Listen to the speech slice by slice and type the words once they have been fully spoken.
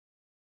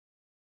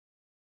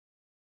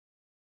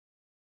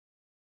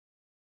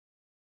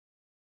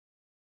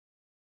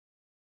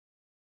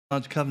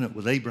God's covenant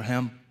with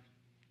Abraham.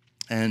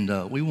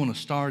 And we want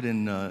to start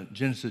in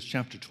Genesis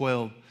chapter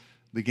 12,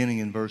 beginning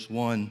in verse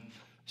 1.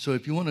 So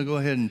if you want to go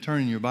ahead and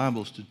turn your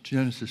Bibles to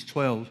Genesis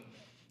 12,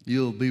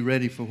 you'll be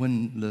ready for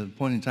when the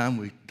point in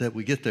time that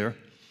we get there.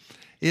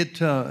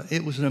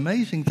 It was an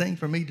amazing thing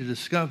for me to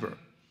discover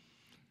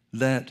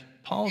that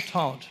Paul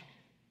taught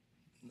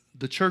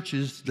the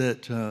churches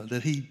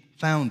that he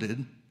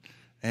founded,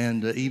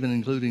 and even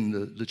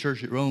including the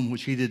church at Rome,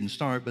 which he didn't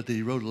start, but that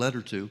he wrote a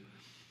letter to.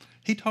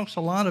 He talks a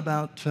lot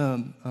about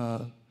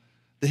the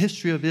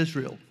history of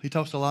Israel. He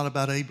talks a lot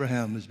about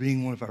Abraham as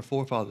being one of our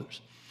forefathers.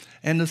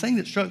 And the thing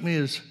that struck me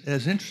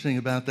as interesting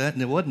about that,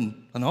 and it wasn't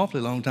an awfully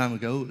long time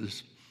ago, it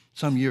was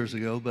some years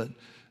ago, but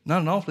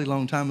not an awfully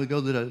long time ago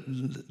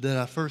that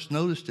I first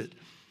noticed it.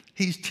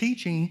 He's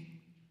teaching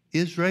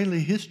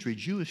Israeli history,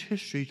 Jewish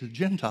history to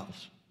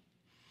Gentiles.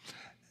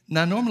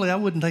 Now, normally I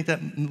wouldn't think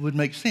that would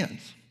make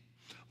sense.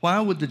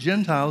 Why would the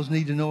Gentiles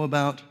need to know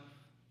about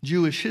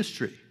Jewish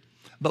history?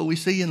 But we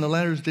see in the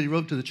letters that he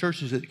wrote to the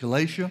churches at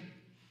Galatia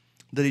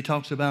that he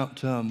talks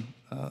about, in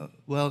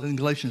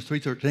Galatians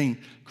 3:13,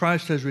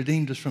 Christ has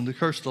redeemed us from the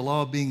curse of the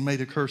law, being made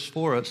a curse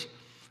for us.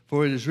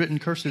 For it is written,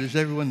 cursed is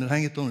everyone that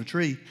hangeth on a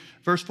tree.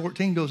 Verse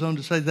 14 goes on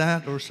to say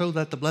that, or so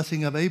that the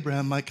blessing of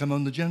Abraham might come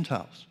on the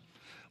Gentiles.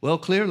 Well,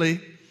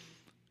 clearly,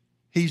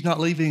 he's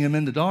not leaving him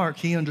in the dark.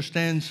 He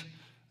understands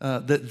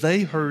that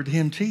they heard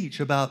him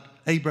teach about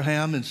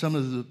Abraham and some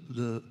of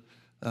the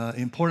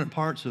important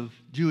parts of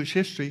Jewish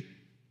history.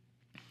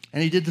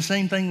 And he did the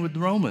same thing with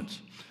the Romans.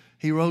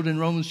 He wrote in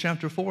Romans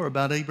chapter 4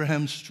 about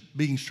Abraham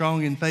being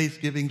strong in faith,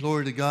 giving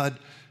glory to God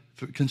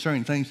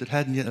concerning things that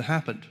hadn't yet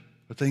happened,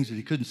 or things that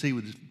he couldn't see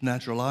with his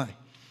natural eye.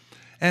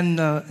 And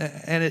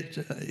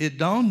it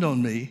dawned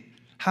on me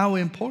how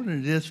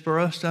important it is for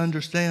us to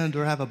understand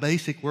or have a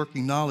basic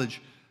working knowledge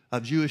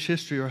of Jewish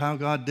history, or how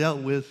God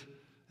dealt with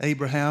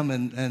Abraham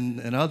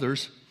and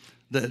others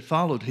that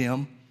followed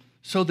him,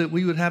 so that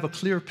we would have a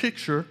clear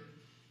picture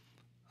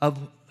of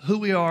who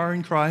we are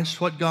in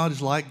Christ, what God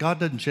is like. God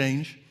doesn't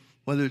change,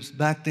 whether it's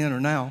back then or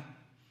now.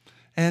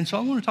 And so I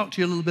want to talk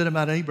to you a little bit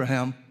about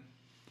Abraham.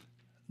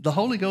 The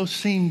Holy Ghost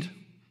seemed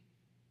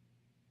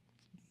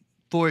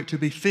for it to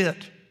be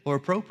fit or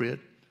appropriate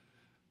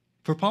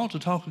for Paul to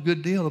talk a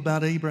good deal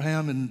about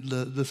Abraham and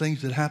the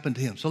things that happened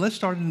to him. So let's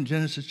start in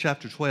Genesis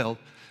chapter 12.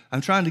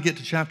 I'm trying to get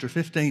to chapter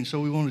 15, so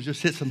we want to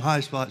just hit some high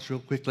spots real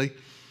quickly.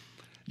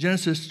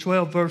 Genesis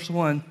 12, verse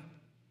 1.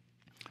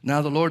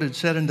 Now the Lord had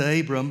said unto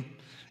Abram,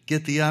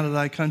 get thee out of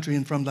thy country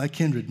and from thy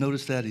kindred.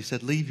 Notice that. He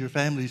said, leave your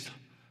family's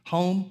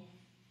home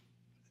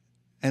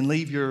and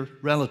leave your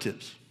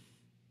relatives.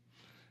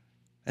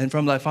 And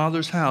from thy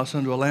father's house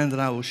unto a land that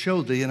I will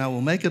show thee, and I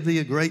will make of thee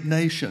a great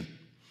nation.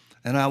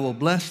 And I will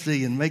bless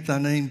thee and make thy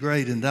name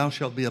great, and thou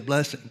shalt be a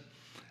blessing.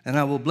 And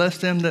I will bless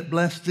them that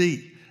bless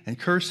thee, and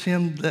curse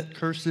him that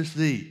curseth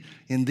thee.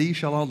 In thee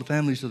shall all the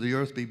families of the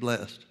earth be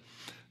blessed.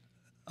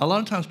 A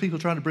lot of times people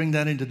try to bring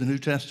that into the New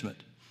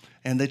Testament.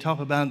 And they talk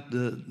about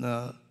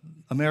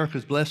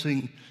America's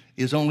blessing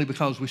is only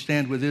because we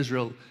stand with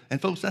Israel. And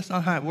folks, that's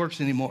not how it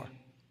works anymore.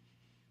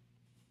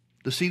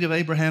 The seed of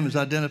Abraham is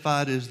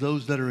identified as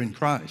those that are in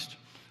Christ,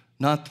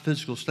 not the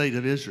physical state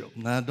of Israel.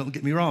 Now, don't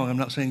get me wrong. I'm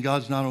not saying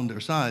God's not on their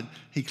side.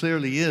 He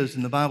clearly is.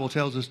 And the Bible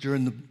tells us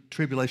during the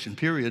tribulation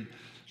period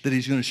that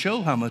he's going to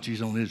show how much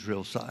he's on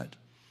Israel's side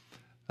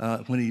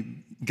when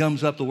he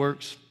gums up the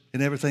works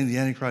and everything the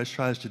Antichrist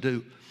tries to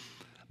do.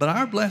 But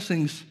our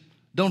blessings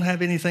don't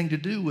have anything to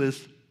do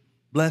with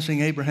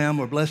blessing Abraham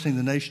or blessing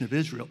the nation of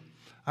Israel.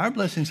 Our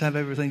blessings have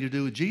everything to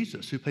do with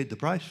Jesus, who paid the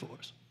price for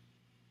us.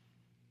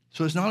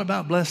 So it's not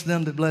about bless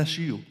them that bless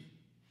you.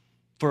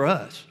 For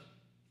us,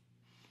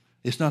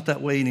 it's not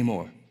that way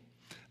anymore.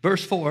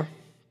 Verse 4,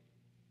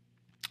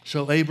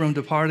 so Abram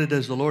departed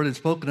as the Lord had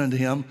spoken unto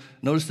him.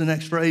 Notice the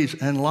next phrase,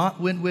 and Lot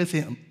went with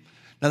him.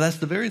 Now that's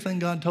the very thing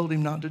God told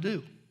him not to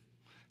do.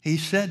 He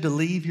said to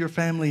leave your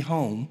family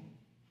home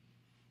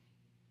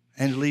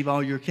and to leave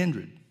all your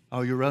kindred,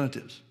 all your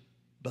relatives.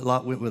 But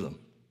Lot went with him.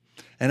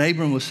 And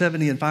Abram was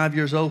 75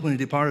 years old when he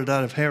departed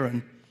out of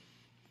Haran.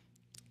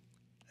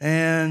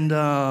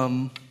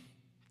 And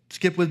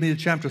skip with me to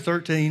chapter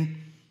 13.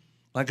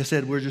 Like I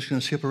said, we're just going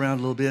to skip around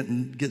a little bit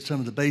and get some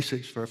of the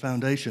basics for a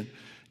foundation.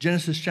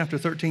 Genesis chapter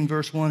 13,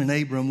 verse 1, and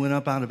Abram went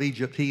up out of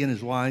Egypt, he and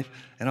his wife,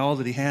 and all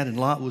that he had, and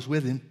Lot was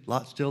with him.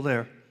 Lot's still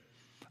there,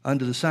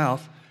 unto the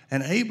south.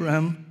 And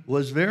Abram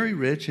was very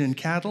rich in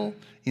cattle,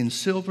 in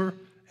silver,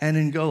 and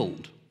in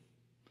gold.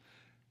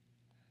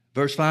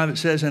 Verse 5, it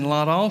says, and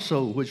Lot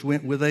also, which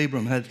went with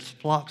Abram, had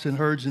flocks and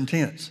herds and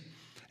tents.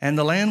 And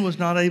the land was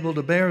not able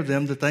to bear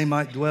them, that they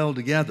might dwell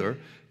together,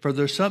 for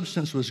their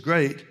substance was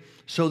great,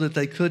 so that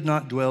they could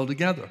not dwell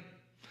together.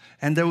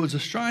 And there was a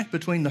strife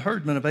between the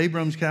herdmen of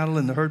Abram's cattle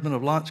and the herdmen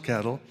of Lot's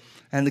cattle.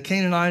 And the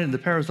Canaanite and the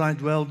Perizzite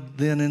dwelled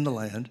then in the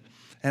land.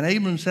 And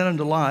Abram said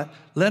unto Lot,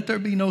 let there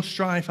be no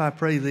strife, I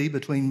pray thee,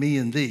 between me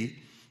and thee,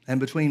 and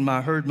between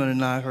my herdmen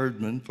and thy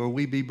herdmen, for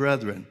we be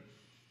brethren.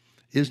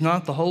 Is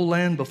not the whole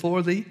land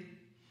before thee?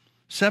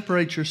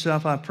 Separate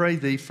yourself, I pray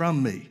thee,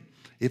 from me.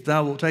 If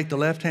thou wilt take the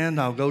left hand,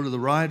 I'll go to the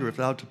right, or if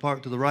thou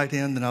depart to the right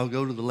hand, then I'll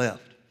go to the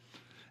left.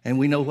 And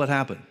we know what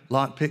happened.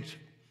 Lot picked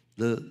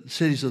the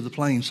cities of the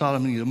plain,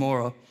 Sodom and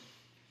Gomorrah,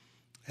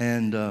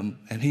 and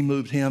he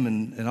moved him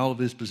and all of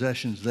his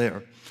possessions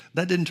there.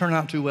 That didn't turn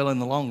out too well in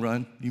the long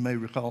run, you may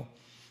recall.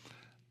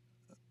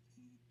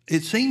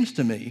 It seems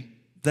to me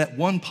that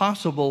one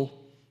possible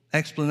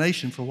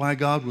explanation for why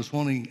God was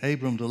wanting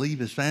Abram to leave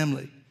his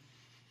family,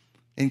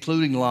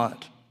 including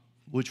Lot,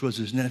 which was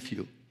his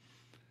nephew,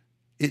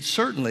 it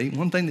certainly,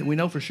 one thing that we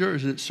know for sure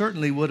is it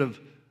certainly would have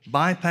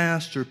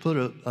bypassed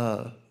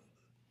or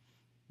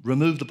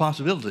removed the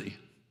possibility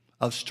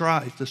of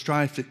strife, the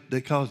strife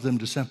that caused them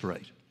to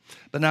separate.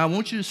 But now I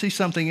want you to see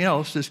something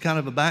else that's kind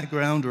of a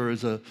background or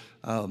as a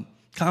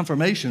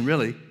confirmation,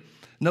 really.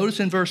 Notice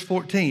in verse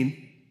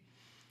 14,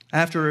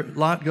 after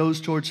Lot goes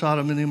toward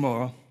Sodom and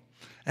Gomorrah,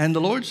 and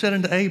the Lord said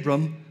unto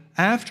Abram,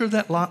 after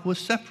that Lot was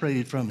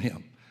separated from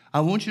him.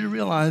 I want you to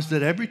realize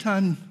that every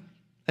time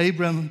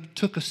Abram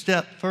took a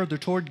step further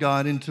toward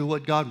God into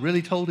what God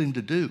really told him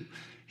to do,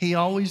 he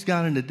always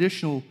got an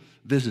additional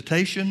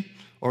visitation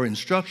or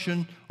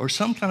instruction or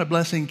some kind of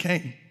blessing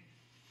came.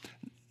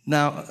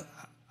 Now,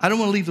 I don't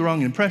want to leave the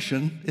wrong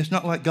impression. It's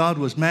not like God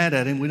was mad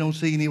at him. We don't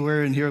see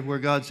anywhere in here where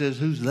God says,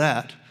 who's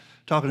that?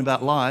 Talking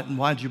about Lot, and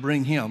why'd you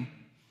bring him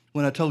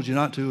when I told you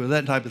not to, or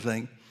that type of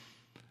thing.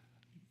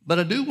 But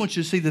I do want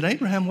you to see that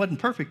Abraham wasn't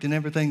perfect in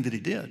everything that he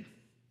did.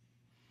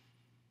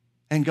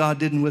 And God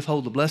didn't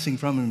withhold the blessing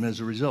from him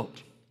as a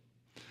result.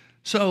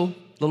 So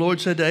the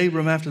Lord said to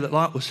Abram after that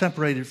Lot was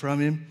separated from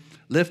him,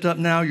 lift up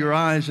now your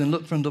eyes and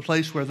look from the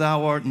place where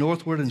thou art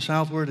northward and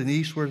southward and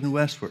eastward and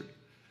westward.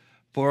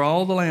 For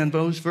all the land,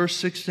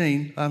 verse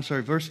 15,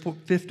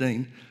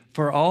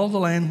 for all the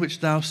land which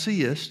thou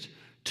seest,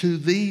 to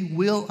thee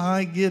will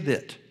I give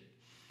it.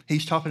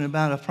 He's talking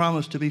about a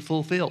promise to be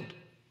fulfilled.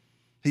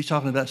 He's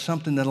talking about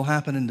something that'll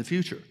happen in the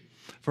future.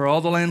 For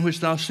all the land which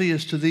thou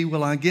seest, to thee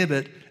will I give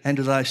it, and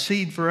to thy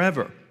seed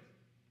forever.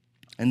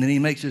 And then he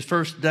makes his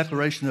first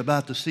declaration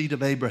about the seed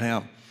of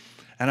Abraham.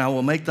 And I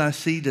will make thy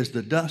seed as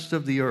the dust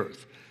of the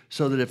earth,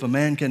 so that if a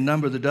man can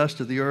number the dust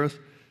of the earth,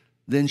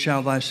 then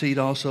shall thy seed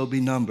also be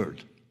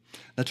numbered.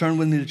 Now turn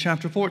with me to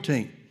chapter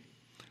 14.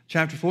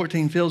 Chapter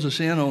 14 fills us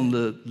in on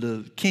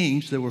the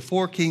kings. There were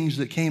 4 kings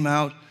that came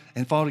out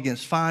and fought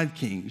against 5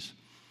 kings.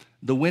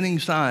 The winning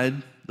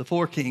side, the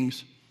 4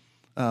 kings,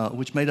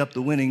 which made up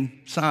the winning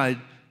side,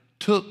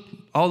 took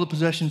all the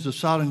possessions of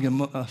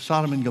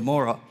Sodom and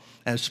Gomorrah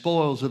as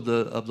spoils of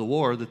the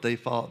war that they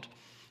fought.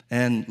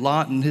 And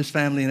Lot and his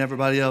family and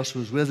everybody else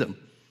was with him.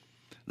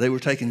 They were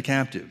taken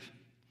captive.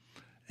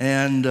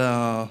 And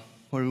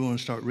where do we want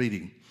to start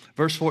reading?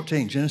 Verse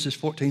 14, Genesis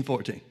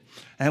 14:14.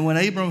 And when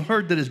Abram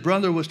heard that his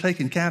brother was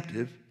taken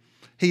captive,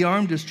 he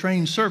armed his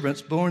trained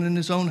servants born in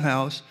his own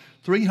house,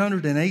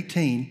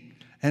 318,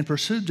 and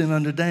pursued them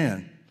unto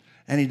Dan.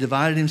 And he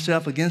divided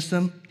himself against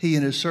them, he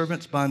and his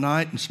servants by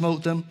night, and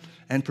smote them,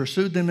 and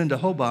pursued them into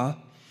Hobah,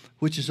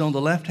 which is on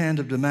the left hand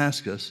of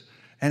Damascus.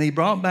 And he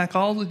brought back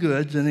all the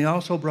goods, and he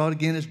also brought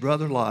again his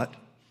brother Lot,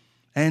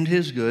 and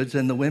his goods,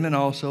 and the women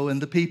also,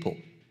 and the people.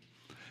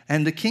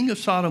 And the king of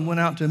Sodom went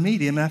out to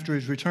meet him after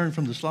his return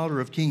from the slaughter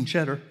of King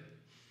Cheddar,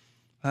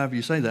 however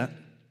you say that,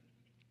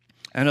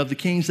 and of the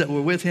kings that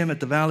were with him at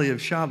the valley of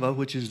Shaveh,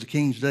 which is the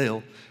king's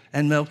dale.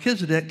 And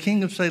Melchizedek,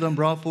 king of Salem,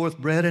 brought forth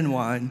bread and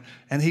wine,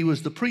 and he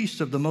was the priest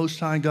of the Most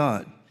High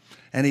God.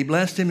 And he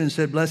blessed him and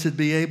said, Blessed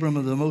be Abram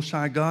of the Most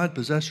High God,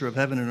 possessor of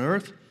heaven and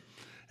earth.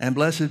 And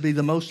blessed be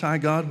the Most High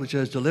God, which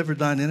has delivered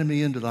thine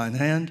enemy into thine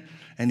hand.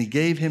 And he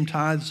gave him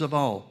tithes of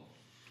all.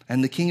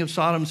 And the king of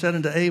Sodom said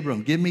unto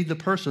Abram, Give me the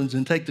persons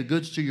and take the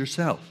goods to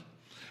yourself.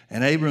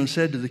 And Abram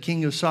said to the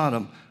king of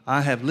Sodom,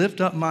 I have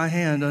lifted up my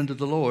hand unto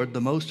the Lord,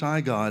 the Most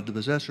High God, the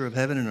possessor of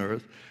heaven and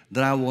earth,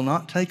 that I will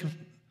not take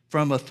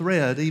from a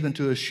thread even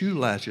to a shoe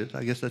latchet,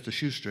 I guess that's a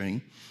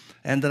shoestring,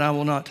 and that I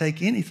will not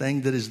take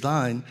anything that is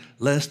thine,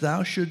 lest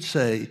thou should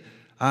say,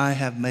 I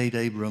have made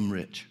Abram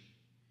rich.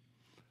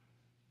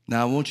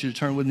 Now I want you to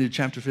turn with me to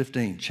chapter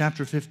 15.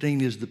 Chapter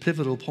 15 is the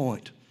pivotal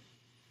point.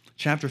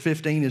 Chapter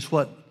 15 is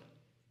what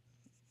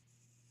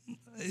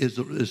is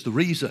the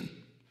reason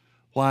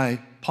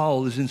why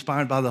Paul is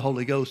inspired by the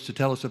Holy Ghost to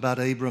tell us about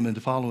Abram and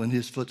to follow in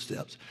his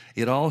footsteps.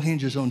 It all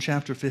hinges on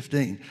chapter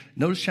 15.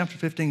 Notice chapter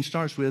 15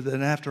 starts with,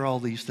 and after all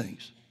these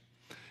things.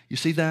 You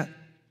see that?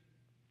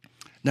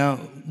 Now,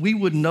 we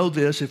wouldn't know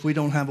this if we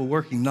don't have a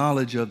working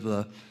knowledge of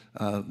the,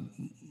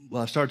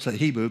 well, I started to say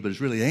Hebrew, but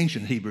it's really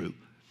ancient Hebrew.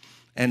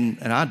 And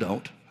I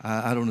don't.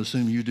 I don't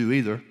assume you do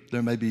either.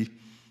 There may be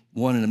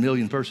 1 in a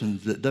million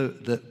persons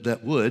that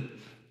would.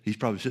 He's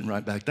probably sitting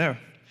right back there.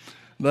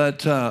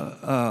 But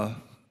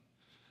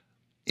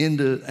in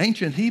the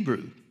ancient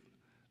Hebrew,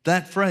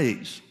 that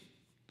phrase,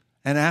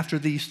 and after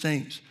these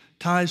things,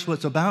 ties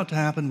what's about to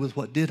happen with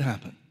what did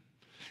happen.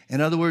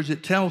 In other words,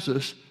 it tells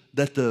us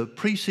that the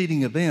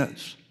preceding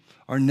events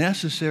are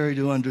necessary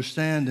to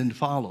understand and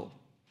follow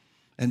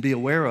and be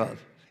aware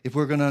of if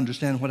we're going to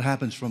understand what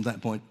happens from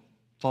that point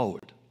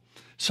forward.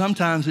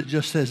 Sometimes it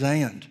just says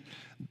and.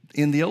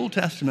 In the Old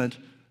Testament,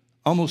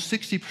 almost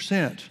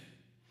 60%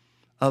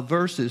 of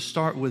verses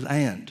start with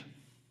and.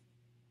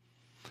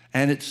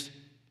 And it's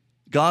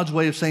God's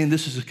way of saying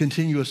this is a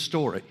continuous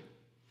story.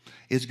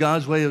 It's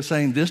God's way of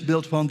saying this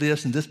built upon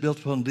this and this built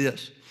upon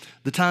this.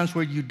 The times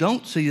where you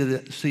don't see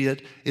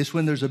it is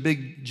when there's a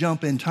big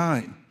jump in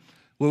time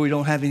where we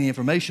don't have any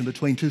information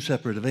between two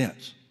separate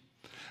events.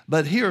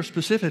 But here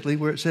specifically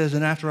where it says,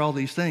 and after all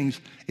these things,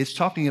 it's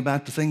talking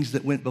about the things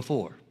that went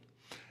before.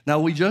 Now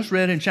we just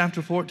read in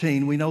chapter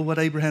 14, we know what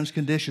Abraham's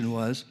condition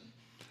was.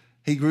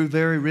 He grew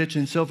very rich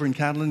in silver and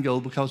cattle and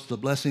gold because of the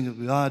blessing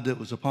of God that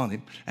was upon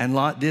him. And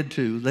Lot did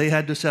too. They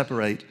had to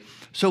separate.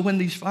 So when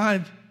these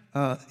five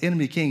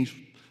enemy kings,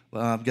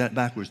 well, I've got it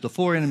backwards. The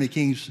four enemy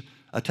kings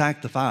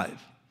attacked the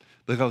five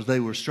because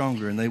they were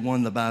stronger and they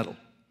won the battle.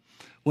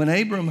 When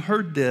Abram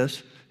heard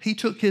this, he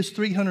took his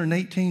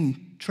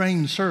 318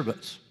 trained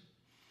servants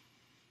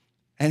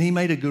and he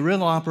made a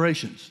guerrilla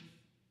operations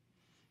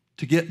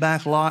to get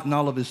back Lot and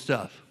all of his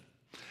stuff.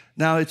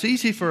 Now, it's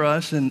easy for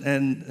us,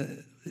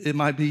 and it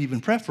might be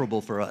even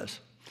preferable for us,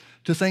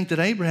 to think that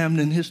Abraham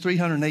and his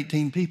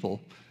 318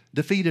 people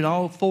defeated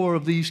all four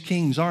of these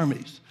kings'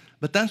 armies.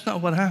 But that's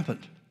not what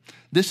happened.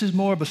 This is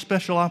more of a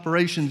special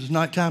operations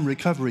nighttime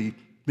recovery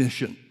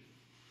mission.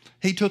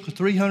 He took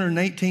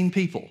 318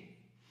 people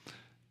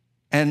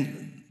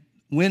and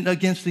went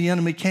against the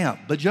enemy camp,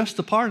 but just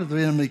the part of the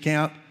enemy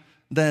camp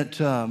that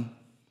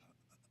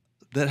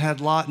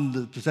had Lot and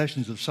the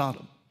possessions of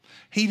Sodom.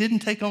 He didn't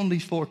take on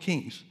these four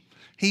kings.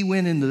 He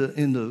went in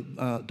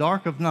the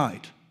dark of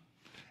night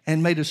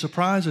and made a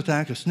surprise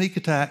attack, a sneak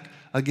attack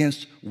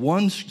against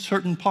one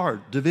certain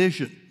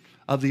division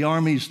of the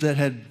armies that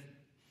had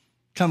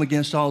come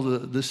against all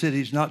the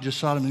cities, not just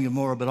Sodom and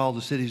Gomorrah, but all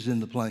the cities in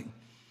the plain.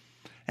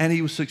 And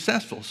he was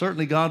successful.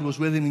 Certainly God was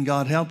with him and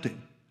God helped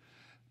him.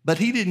 But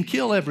he didn't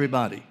kill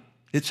everybody.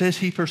 It says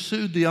he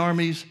pursued the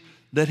armies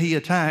that he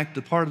attacked,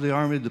 the part of the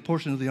army, the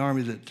portion of the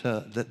army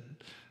that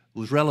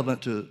was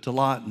relevant to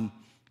Lot and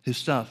his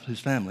stuff, his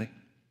family.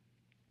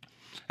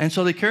 And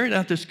so they carried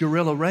out this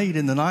guerrilla raid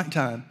in the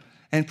nighttime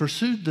and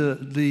pursued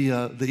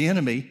the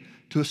enemy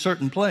to a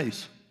certain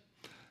place.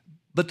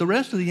 But the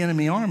rest of the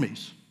enemy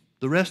armies,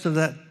 the rest of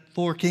that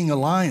four-king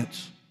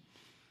alliance,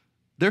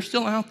 they're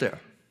still out there.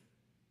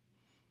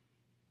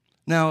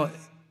 Now,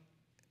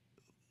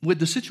 with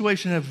the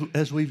situation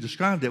as we've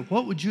described it,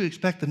 what would you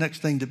expect the next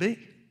thing to be?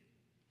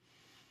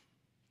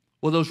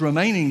 Well, those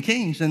remaining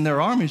kings and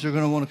their armies are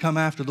going to want to come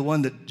after the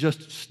one that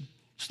just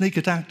sneak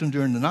attacked them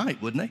during the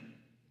night, wouldn't they?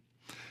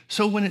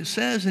 So when it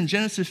says in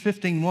Genesis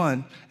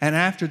 15:1, and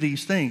after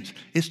these things,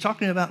 it's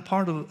talking about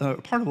part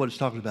of what it's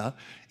talking about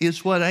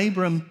is what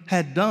Abram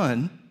had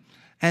done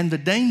and the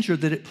danger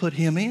that it put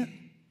him in.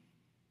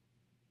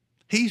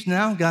 He's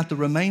now got the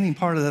remaining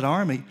part of that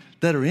army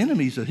that are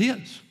enemies of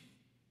his.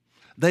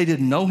 They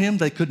didn't know him.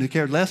 They couldn't have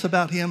cared less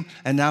about him.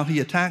 And now he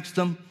attacks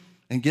them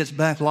and gets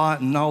back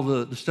Lot and all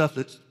the stuff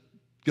that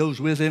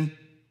goes with him.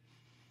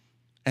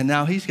 And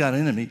now he's got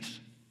enemies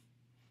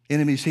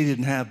he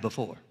didn't have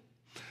before.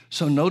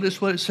 So notice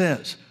what it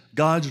says.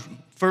 God's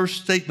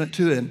first statement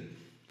to him,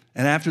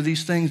 and after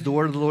these things, the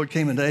word of the Lord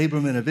came into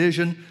Abram in a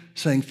vision,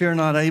 saying, "Fear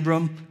not,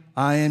 Abram,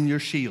 I am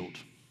your shield."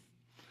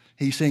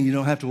 He's saying you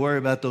don't have to worry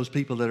about those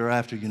people that are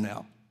after you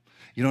now.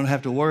 You don't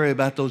have to worry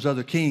about those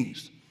other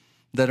kings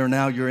that are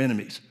now your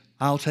enemies.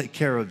 I'll take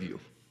care of you.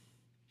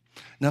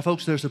 Now,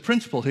 folks, there's a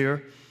principle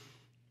here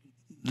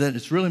that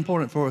it's really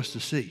important for us to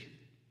see.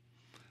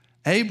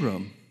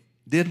 Abram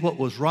did what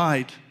was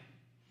right,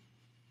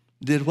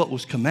 did what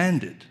was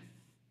commanded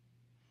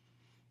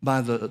by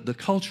the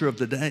culture of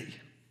the day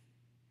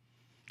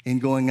in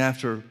going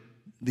after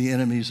the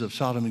enemies of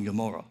Sodom and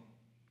Gomorrah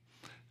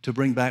to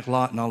bring back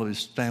Lot and all of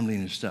his family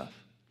and his stuff.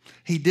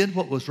 He did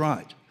what was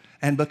right.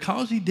 And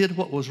because he did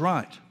what was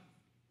right,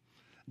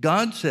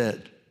 God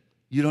said,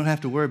 you don't have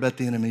to worry about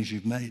the enemies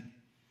you've made.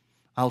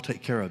 I'll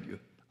take care of you.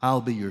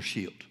 I'll be your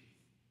shield.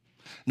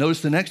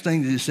 Notice the next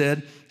thing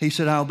that he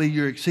said, I'll be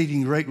your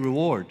exceeding great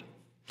reward.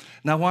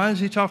 Now, why is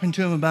he talking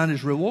to him about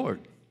his reward?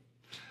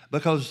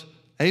 Because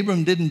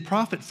Abram didn't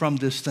profit from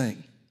this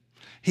thing.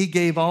 He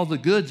gave all the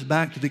goods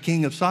back to the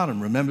king of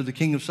Sodom. Remember, the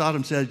king of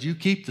Sodom said, you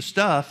keep the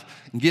stuff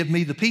and give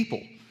me the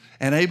people.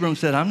 And Abram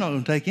said, I'm not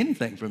going to take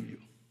anything from you.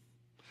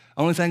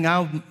 Only thing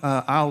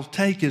I'll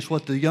take is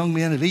what the young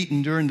men have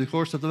eaten during the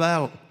course of the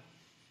battle.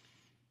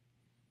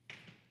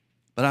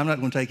 But I'm not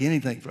going to take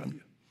anything from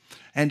you.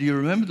 And do you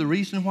remember the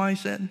reason why he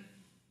said?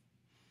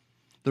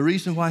 The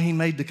reason why he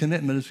made the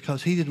commitment is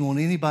because he didn't want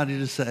anybody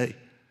to say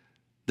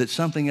that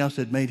something else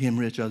had made him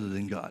rich other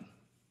than God.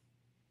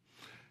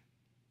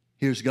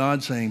 Here's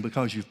God saying,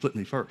 because you've put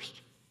me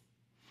first,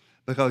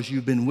 because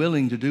you've been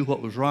willing to do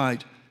what was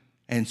right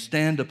and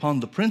stand upon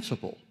the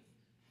principle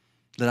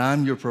that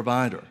I'm your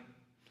provider,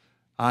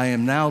 I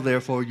am now,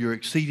 therefore, your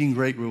exceeding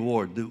great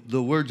reward.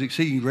 The words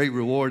exceeding great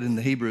reward in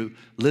the Hebrew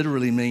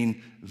literally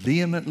mean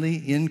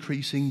vehemently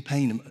increasing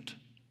payment.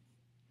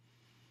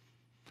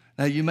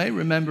 Now, you may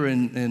remember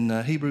in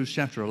Hebrews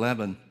chapter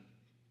 11,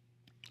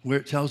 where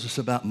it tells us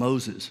about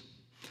Moses.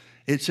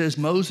 It says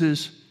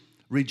Moses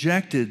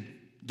rejected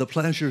the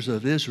pleasures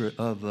of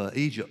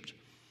Egypt.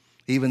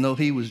 even though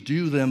he was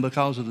due them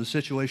because of the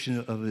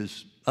situation of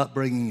his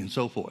upbringing and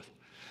so forth.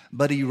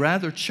 But he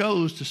rather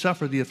chose to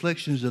suffer the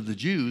afflictions of the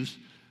Jews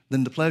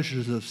than the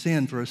pleasures of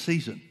sin for a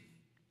season.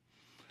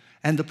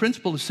 And the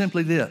principle is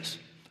simply this.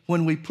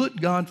 When we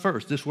put God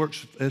first, this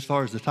works as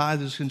far as the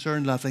tithe is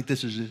concerned, and I think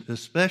this is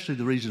especially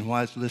the reason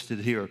why it's listed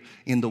here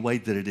in the way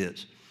that it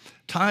is.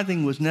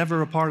 Tithing was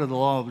never a part of the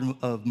law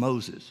of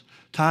Moses.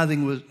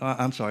 Tithing was,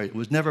 it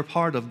was never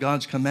part of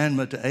God's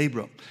commandment to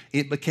Abram.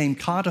 It became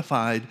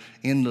codified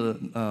in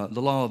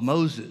the law of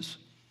Moses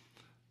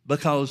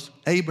because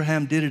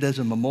Abraham did it as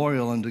a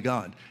memorial unto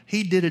God.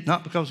 He did it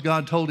not because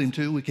God told him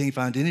to. We can't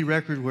find any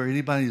record where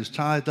anybody is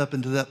tithed up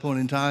into that point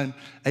in time.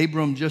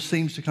 Abram just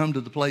seems to come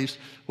to the place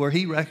where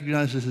he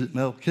recognizes that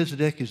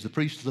Melchizedek is the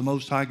priest of the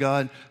Most High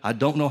God. I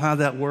don't know how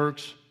that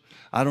works.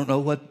 I don't know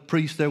what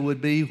priest there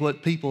would be,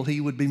 what people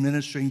he would be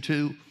ministering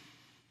to,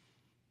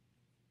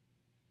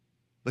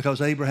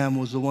 because Abraham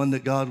was the one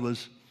that God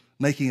was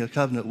making a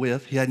covenant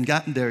with. He hadn't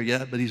gotten there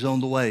yet, but he's on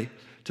the way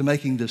to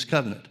making this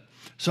covenant.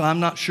 So I'm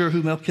not sure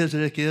who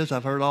Melchizedek is.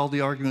 I've heard all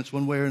the arguments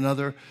one way or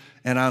another,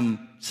 and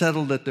I'm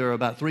settled that there are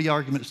about 3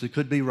 arguments that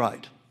could be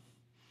right.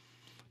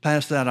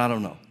 Past that, I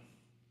don't know.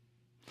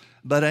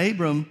 But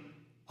Abram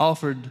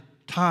offered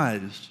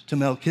tithes to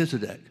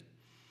Melchizedek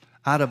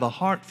out of a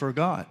heart for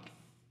God,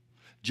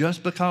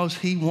 just because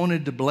he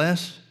wanted to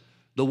bless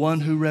the one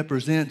who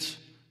represents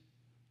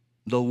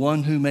the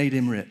one who made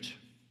him rich,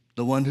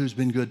 the one who's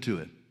been good to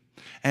him.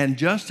 And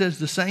just as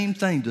the same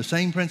thing, the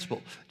same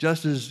principle,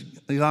 just as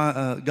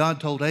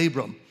God told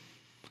Abram,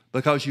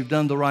 because you've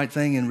done the right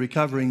thing in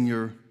recovering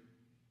your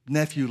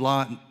nephew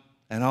Lot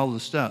and all the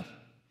stuff,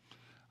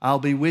 I'll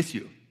be with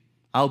you.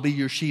 I'll be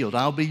your shield.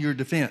 I'll be your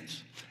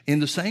defense. In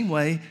the same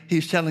way,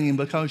 he's telling him,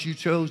 because you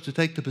chose to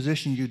take the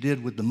position you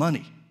did with the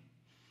money,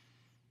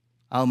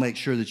 I'll make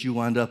sure that you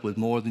wind up with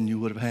more than you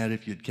would have had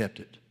if you'd kept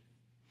it.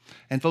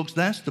 And folks,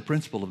 that's the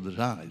principle of the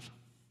tithe.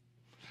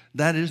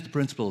 That is the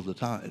principle of the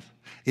tithe.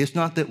 It's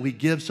not that we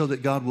give so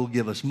that God will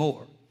give us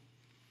more.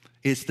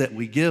 It's that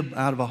we give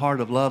out of a heart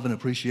of love and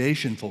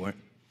appreciation for it,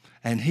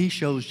 and he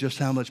shows just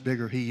how much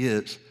bigger he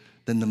is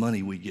than the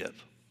money we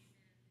give.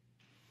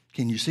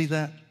 Can you see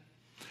that?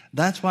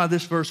 That's why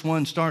this verse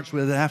 1 starts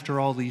with after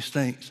all these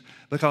things.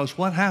 Because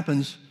what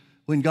happens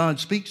when God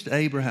speaks to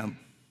Abraham?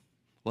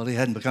 Well, he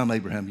hadn't become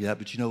Abraham yet,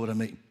 but you know what I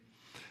mean.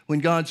 When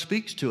God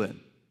speaks to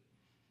him,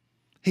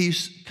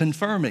 he's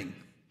confirming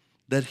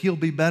that he'll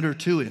be better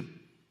to him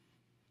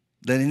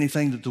than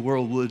anything that the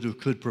world would or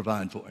could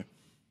provide for him.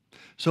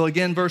 So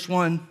again, verse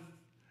 1,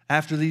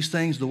 after these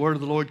things, the word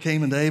of the Lord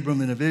came unto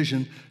Abram in a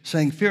vision,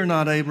 saying, Fear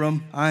not,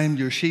 Abram, I am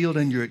your shield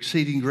and your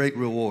exceeding great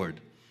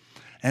reward.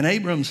 And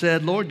Abram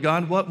said, Lord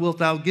God, what wilt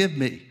thou give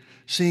me,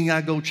 seeing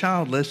I go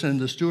childless, and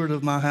the steward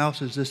of my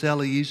house is this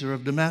Eliezer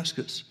of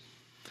Damascus?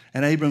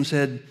 And Abram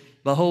said,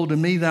 Behold, to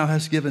me thou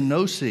hast given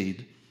no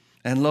seed,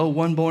 and lo,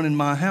 one born in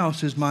my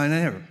house is mine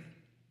heir.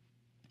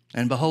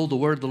 And behold, the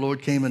word of the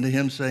Lord came unto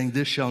him, saying,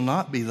 This shall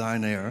not be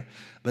thine heir,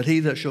 but he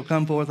that shall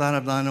come forth out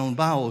of thine own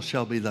bowels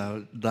shall be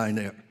thine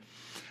heir.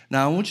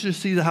 Now, I want you to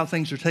see how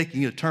things are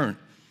taking a turn.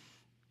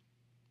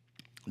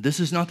 This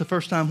is not the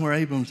first time where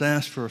Abram's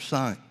asked for a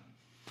sign.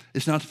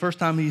 It's not the first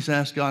time he's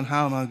asked God,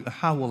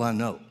 how will I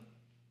know?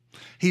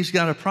 He's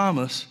got a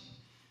promise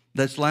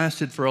that's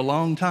lasted for a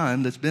long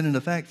time, that's been in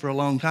effect for a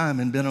long time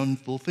and been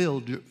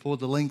unfulfilled for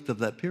the length of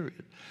that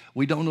period.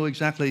 We don't know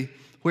exactly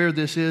where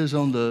this is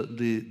on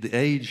the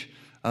age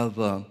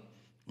of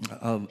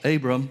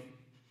Abram,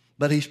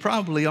 but he's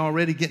probably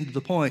already getting to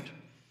the point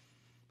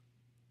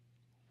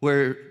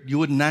where you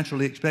wouldn't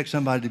naturally expect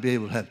somebody to be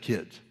able to have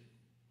kids.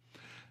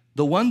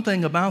 The one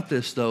thing about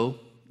this, though,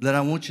 that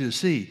I want you to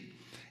see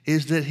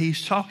is that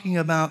he's talking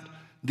about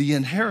the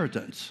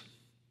inheritance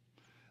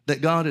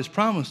that God has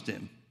promised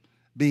him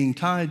being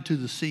tied to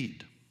the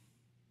seed.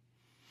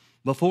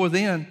 Before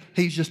then,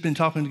 he's just been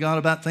talking to God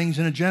about things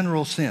in a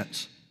general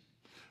sense.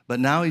 But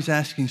now he's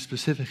asking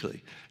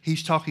specifically.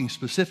 He's talking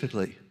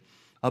specifically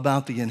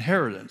about the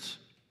inheritance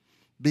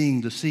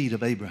being the seed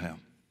of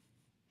Abraham.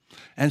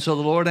 And so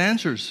the Lord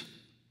answers.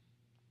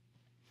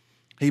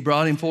 He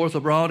brought him forth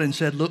abroad and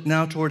said, Look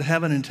now toward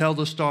heaven and tell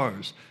the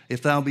stars,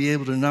 if thou be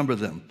able to number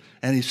them.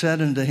 And he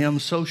said unto him,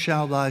 So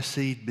shall thy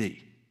seed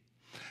be.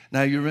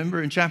 Now you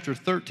remember in chapter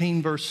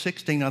 13, verse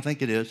 16, I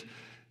think it is,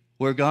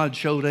 where God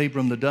showed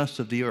Abram the dust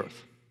of the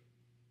earth.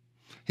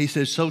 He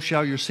says, So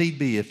shall your seed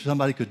be. If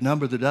somebody could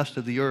number the dust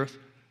of the earth,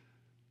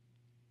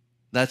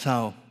 that's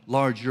how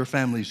large your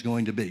family is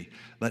going to be.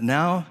 But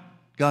now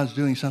God's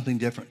doing something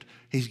different.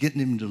 He's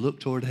getting him to look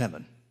toward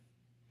heaven.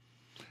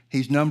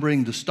 He's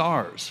numbering the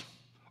stars,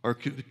 or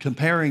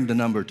comparing the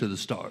number to the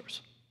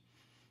stars.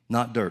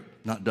 Not dirt,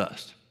 not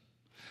dust.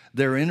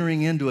 They're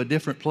entering into a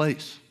different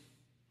place.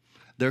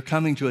 They're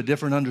coming to a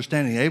different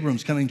understanding.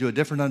 Abram's coming to a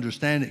different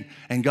understanding,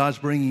 and God's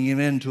bringing him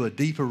into a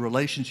deeper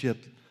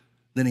relationship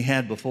than he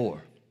had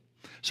before.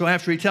 So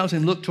after he tells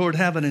him, Look toward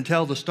heaven and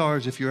tell the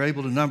stars if you're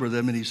able to number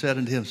them, and he said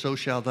unto him, So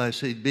shall thy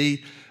seed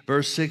be.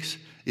 Verse 6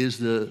 is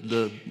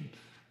the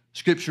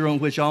scripture on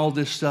which all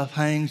this stuff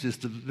hangs. It's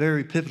the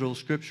very pivotal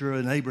scripture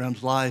in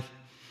Abraham's life.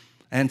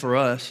 and for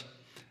us.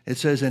 It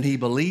says, and he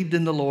believed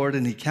in the Lord,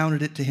 and he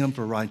counted it to him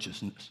for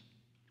righteousness.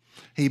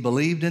 He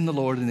believed in the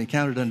Lord, and he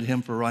counted unto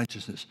him for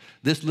righteousness.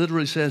 This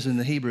literally says in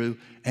the Hebrew,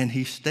 and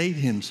he stayed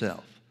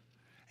himself.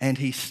 And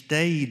he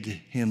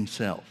stayed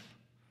himself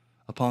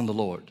upon the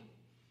Lord,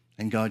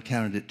 and God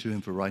counted it to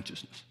him for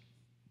righteousness.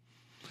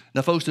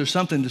 Now, folks, there's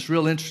something that's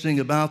real interesting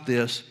about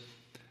this,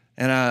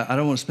 and I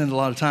don't want to spend a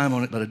lot of time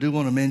on it, but I do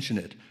want to mention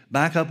it.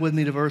 Back up with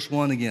me to verse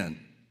 1 again.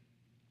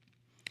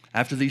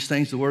 After these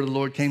things, the word of the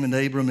Lord came unto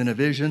Abram in a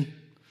vision,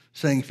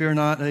 saying, fear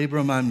not,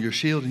 Abram, I'm your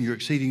shield and your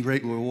exceeding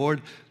great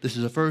reward. This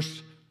is the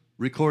first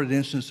recorded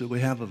instance that we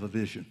have of a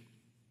vision.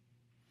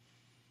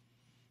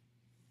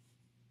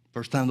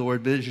 First time the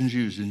word vision is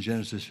used in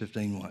Genesis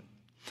 15:1.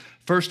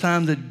 First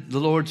time that the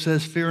Lord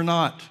says, fear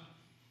not.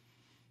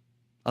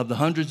 Of the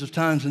hundreds of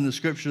times in the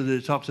scripture that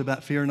it talks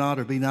about fear not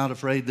or be not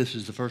afraid, this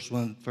is the first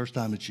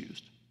time it's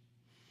used.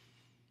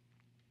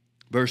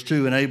 Verse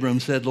 2, and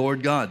Abram said,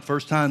 Lord God.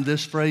 First time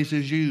this phrase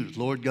is used,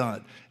 Lord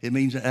God. It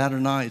means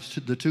Adonai. It's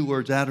the two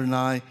words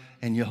Adonai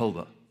and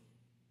Jehovah.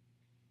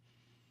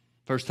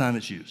 First time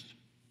it's used.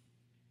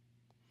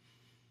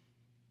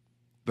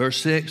 Verse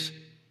 6,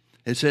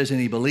 it says, and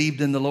he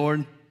believed in the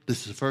Lord.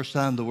 This is the first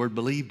time the word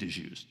believed is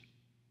used.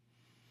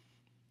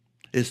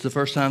 It's the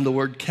first time the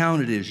word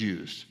counted is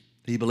used.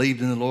 He believed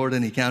in the Lord,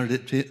 and he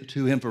counted it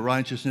to him for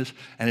righteousness.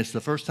 And it's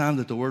the first time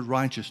that the word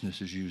righteousness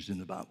is used in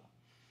the Bible.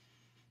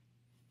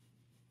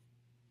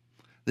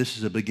 This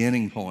is a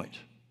beginning point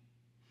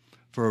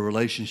for a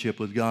relationship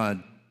with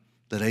God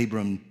that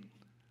Abram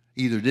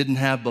either didn't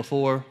have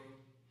before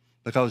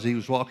because he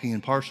was walking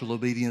in partial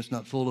obedience,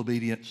 not full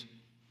obedience,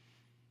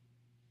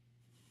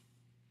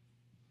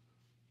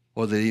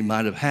 or that he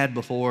might have had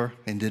before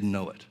and didn't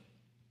know it.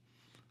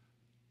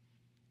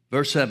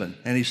 Verse 7,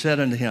 and he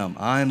said unto him,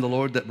 I am the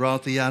Lord that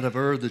brought thee out of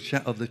Ur of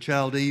the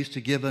Chaldees to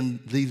give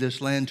thee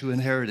this land to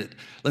inherit it.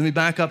 Let me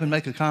back up and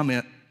make a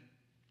comment.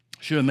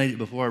 Should have made it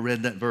before I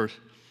read that verse.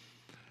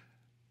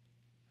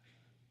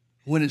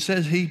 When it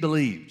says he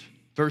believed,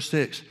 verse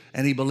 6,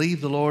 and he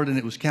believed the Lord, and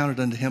it was counted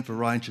unto him for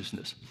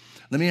righteousness.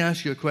 Let me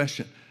ask you a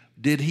question.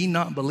 Did he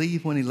not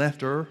believe when he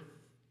left Ur,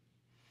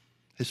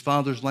 his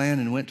father's land,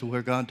 and went to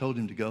where God told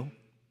him to go?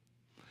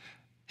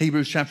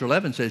 Hebrews chapter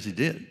 11 says he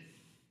did.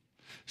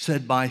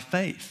 Said by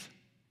faith,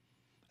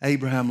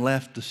 Abraham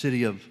left the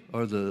city of,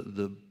 or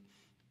the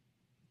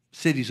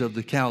cities of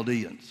the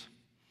Chaldeans.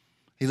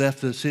 He left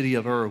the city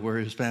of Ur where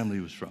his family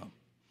was from.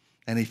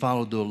 And he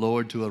followed the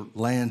Lord to a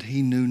land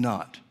he knew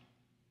not.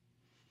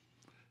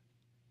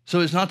 So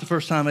it's not the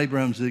first time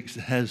Abraham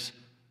has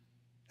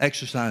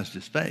exercised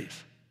his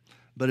faith,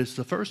 but it's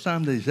the first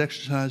time that he's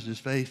exercised his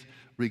faith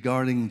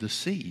regarding the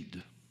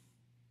seed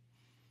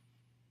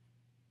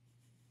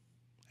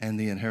and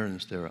the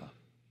inheritance thereof.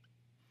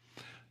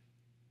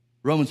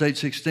 Romans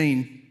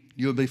 8:16,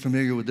 you'll be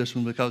familiar with this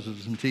one because of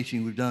some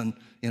teaching we've done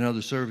in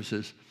other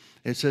services.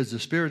 It says, the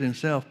Spirit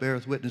himself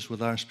beareth witness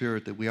with our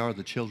spirit that we are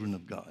the children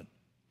of God.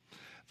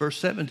 Verse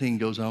 17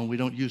 goes on. We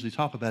don't usually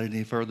talk about it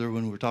any further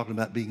when we're talking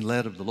about being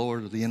led of the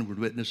Lord or the inward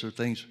witness or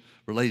things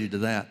related to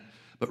that.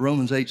 But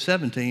Romans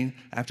 8:17,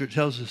 after it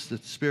tells us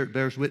that the Spirit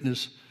bears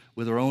witness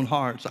with our own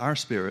hearts, our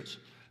spirits,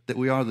 that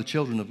we are the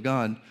children of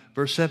God,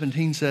 verse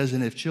 17 says,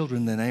 and if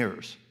children, then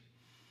heirs,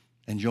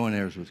 and joint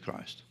heirs with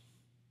Christ.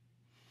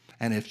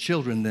 And if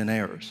children, then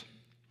heirs.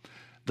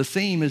 The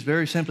theme is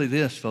very simply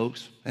this,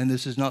 folks, and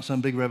this is not some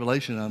big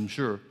revelation, I'm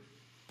sure,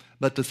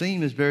 but the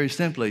theme is very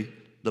simply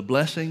the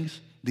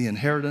blessings, the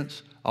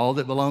inheritance, all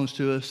that belongs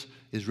to us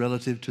is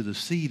relative to the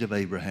seed of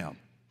Abraham.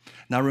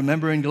 Now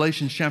remember in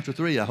Galatians chapter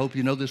 3, I hope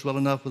you know this well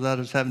enough without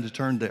us having to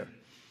turn there.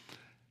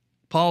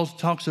 Paul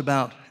talks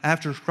about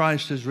after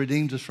Christ has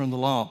redeemed us from the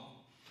law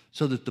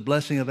so that the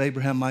blessing of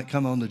Abraham might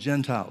come on the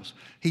Gentiles.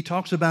 He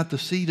talks about the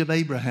seed of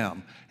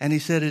Abraham, and he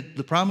said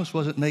the promise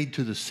wasn't made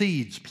to the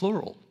seeds,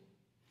 plural,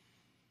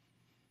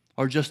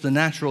 or just the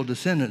natural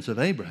descendants of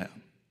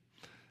Abraham,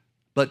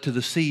 but to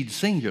the seed,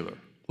 singular,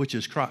 which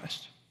is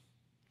Christ.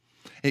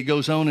 It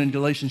goes on in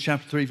Galatians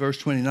chapter 3, verse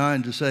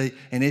 29 to say,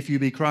 and if you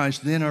be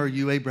Christ, then are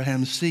you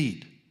Abraham's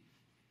seed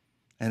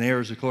and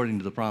heirs according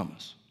to the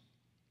promise.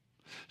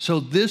 So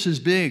this is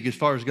big as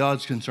far as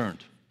God's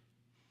concerned.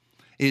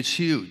 It's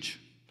huge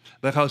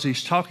because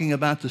he's talking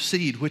about the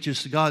seed, which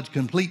is God's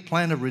complete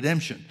plan of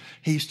redemption.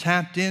 He's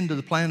tapped into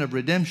the plan of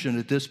redemption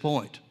at this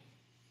point,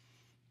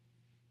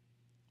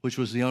 which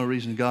was the only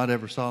reason God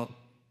ever sought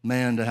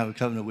man to have a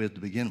covenant with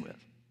to begin with.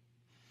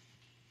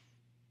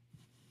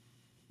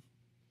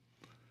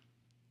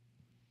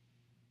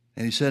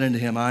 And he said unto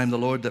him, I am the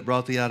Lord that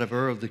brought thee out of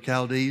Ur of the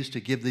Chaldees to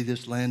give thee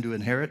this land to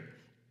inherit.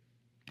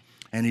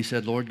 And he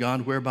said, Lord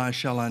God, whereby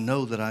shall I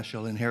know that I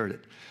shall inherit it?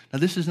 Now,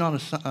 this is not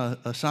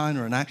a sign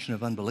or an action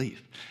of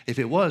unbelief. If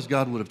it was,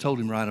 God would have told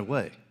him right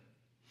away.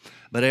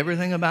 But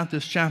everything about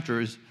this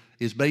chapter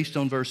is based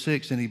on verse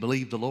 6, and he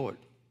believed the Lord.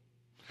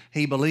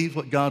 He believed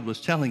what God was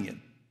telling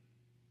him.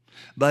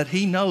 But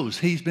he knows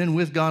he's been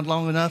with God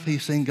long enough.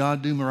 He's seen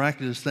God do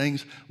miraculous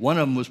things. One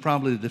of them was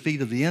probably the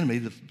defeat of the enemy,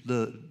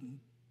 the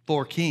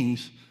 4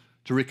 kings,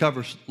 to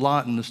recover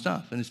Lot and the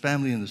stuff, and his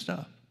family and the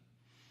stuff.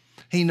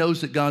 He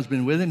knows that God's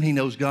been with him. He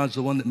knows God's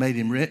the one that made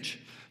him rich,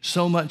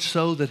 so much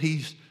so that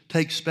he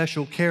takes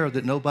special care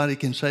that nobody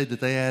can say that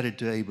they added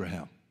to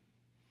Abraham.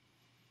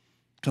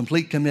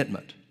 Complete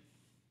commitment.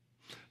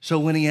 So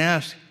when he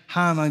asks,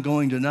 how am I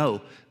going to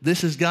know?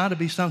 This has got to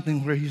be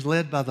something where he's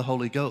led by the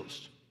Holy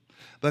Ghost,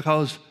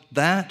 because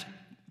that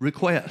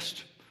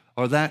request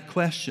or that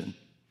question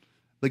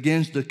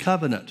begins the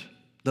covenant,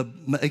 the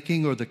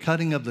making or the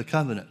cutting of the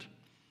covenant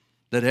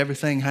that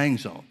everything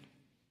hangs on,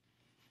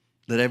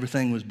 that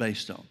everything was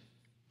based on.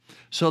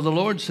 So the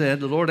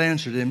Lord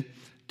answered him,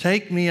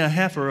 take me a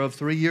heifer of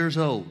 3 years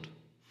old,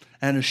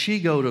 and a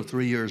she-goat of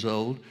 3 years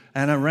old,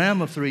 and a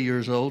ram of 3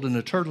 years old, and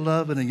a turtle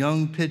dove, and a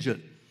young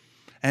pigeon.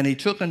 And he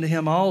took unto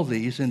him all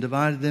these, and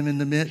divided them in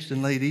the midst,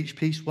 and laid each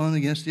piece one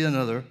against the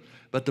another,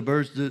 but the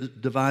birds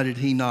divided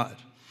he not.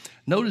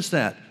 Notice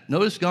that.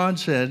 Notice God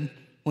said,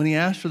 when he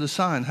asked for the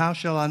sign, how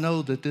shall I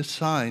know that this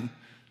sign,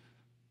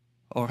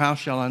 or how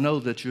shall I know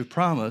that your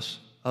promise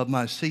of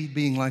my seed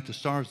being like the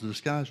stars of the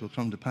skies will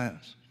come to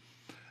pass?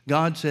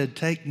 God said,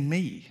 take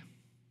me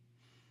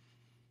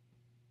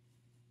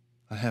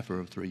a heifer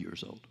of 3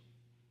 years old,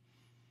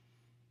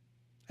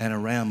 and a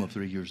ram of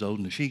 3 years old,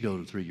 and a she-goat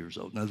of 3 years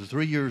old. Now, the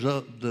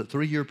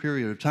 3-year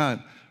period of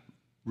time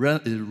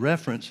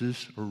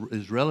references or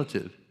is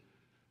relative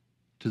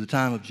to the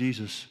time of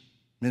Jesus'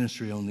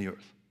 ministry on the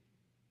earth.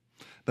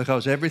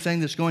 Because everything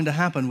that's going to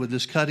happen with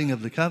this cutting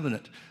of the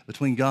covenant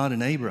between God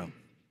and Abram,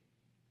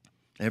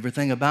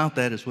 everything about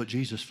that is what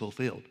Jesus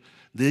fulfilled.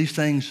 These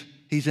things,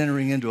 he's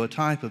entering into a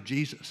type of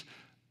Jesus,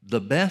 the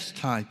best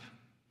type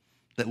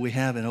that we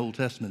have in Old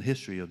Testament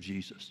history of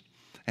Jesus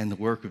and the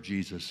work of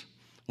Jesus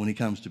when he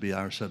comes to be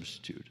our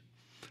substitute.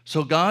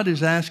 So God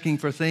is asking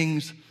for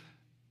things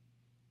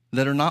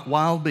that are not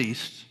wild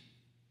beasts,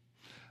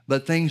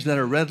 but things that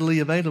are readily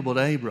available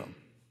to Abram.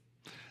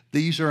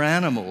 These are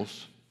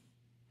animals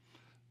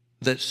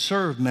that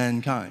serve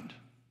mankind.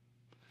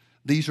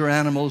 These are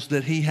animals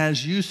that he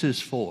has uses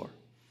for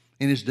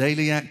in his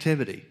daily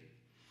activity.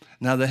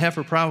 Now, the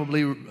heifer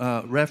probably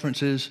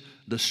references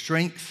the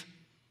strength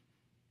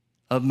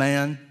of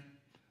man.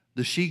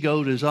 The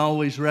she-goat is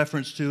always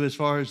referenced to as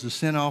far as the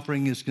sin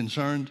offering is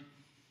concerned.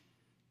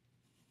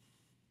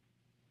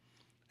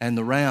 And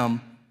the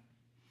ram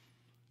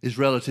is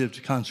relative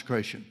to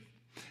consecration.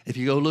 If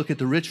you go look at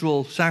the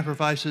ritual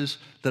sacrifices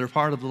that are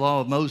part of the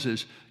law of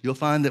Moses, you'll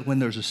find that when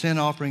there's a sin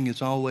offering,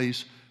 it's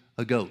always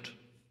a goat.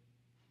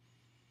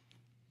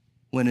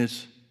 When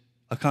it's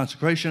a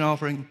consecration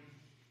offering,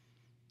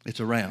 it's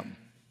a ram.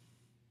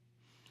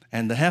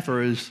 And the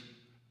heifer is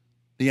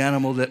the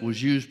animal that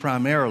was used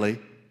primarily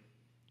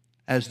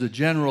as the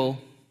general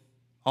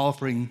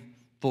offering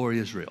for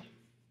Israel.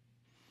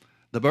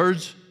 The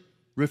birds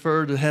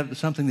refer to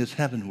something that's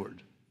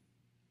heavenward.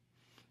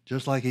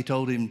 Just like he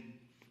told him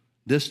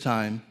this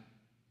time,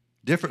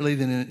 differently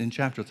than in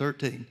chapter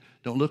 13,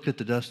 don't look at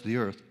the dust of the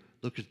earth,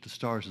 look at the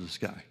stars of the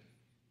sky.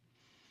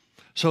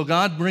 So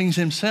God brings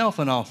himself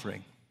an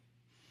offering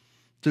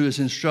through his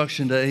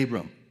instruction to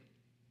Abram.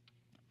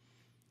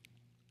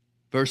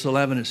 Verse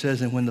 11, it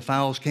says, and when the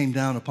fowls came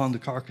down upon the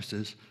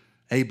carcasses,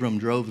 Abram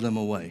drove them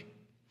away.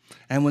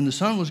 And when the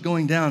sun was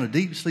going down, a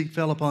deep sleep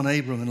fell upon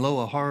Abram, and lo,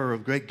 a horror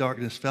of great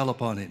darkness fell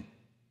upon him.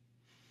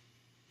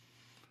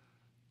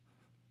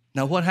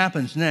 Now, what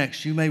happens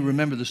next, you may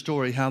remember the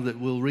story, how that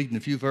we'll read in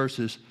a few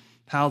verses,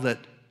 how that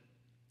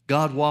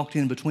God walked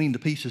in between the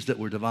pieces that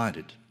were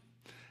divided.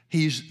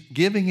 He's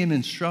giving him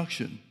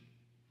instruction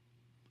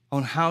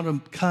on how to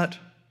cut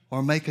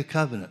or make a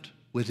covenant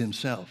with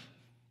himself,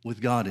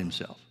 with God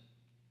himself.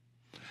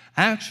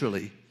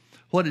 Actually,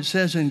 what it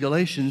says in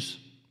Galatians,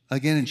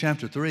 again in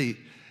chapter 3,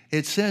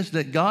 it says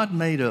that God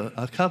made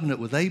a covenant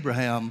with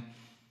Abraham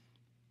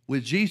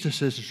with Jesus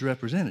as his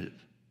representative.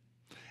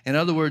 In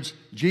other words,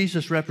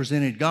 Jesus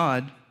represented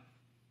God.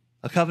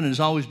 A covenant is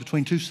always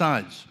between two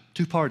sides,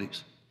 two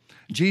parties.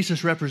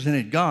 Jesus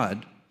represented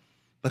God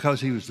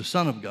because he was the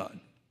Son of God.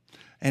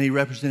 And he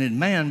represented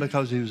man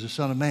because he was the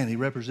Son of Man. He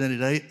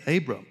represented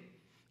Abram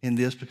in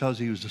this because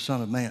he was the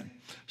Son of Man.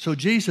 So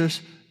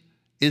Jesus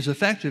is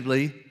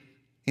effectively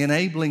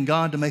enabling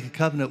God to make a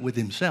covenant with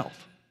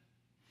himself.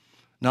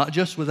 Not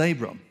just with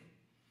Abram,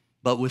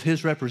 but with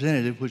his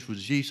representative, which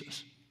was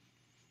Jesus.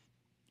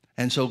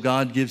 And so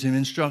God gives him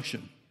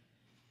instruction.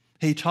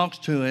 He talks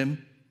to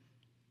him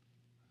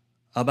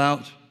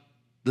about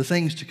the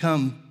things to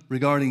come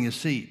regarding his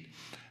seed.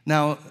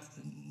 Now,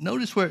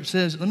 notice where it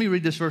says, let me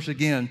read this verse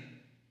again.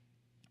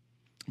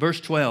 Verse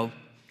 12.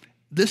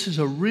 This is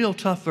a real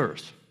tough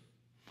verse.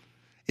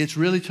 It's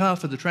really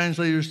tough for the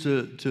translators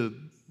to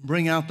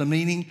bring out the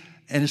meaning.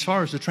 And as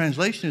far as the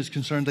translation is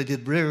concerned, they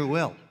did very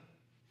well.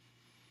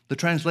 The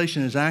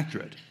translation is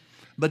accurate.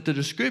 But the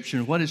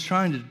description, what it's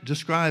trying to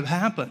describe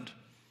happened,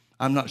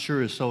 I'm not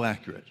sure is so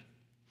accurate.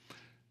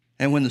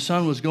 And when the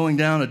sun was going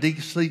down, a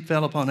deep sleep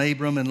fell upon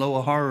Abram, and lo,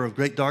 a horror of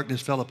great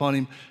darkness fell upon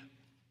him.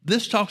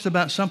 This talks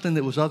about something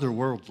that was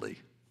otherworldly.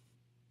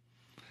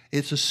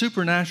 It's a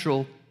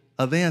supernatural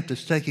event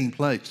that's taking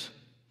place.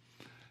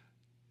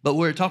 But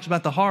where it talks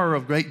about the horror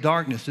of great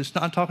darkness, it's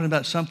not talking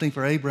about something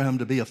for Abraham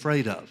to be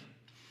afraid of.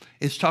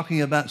 It's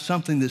talking about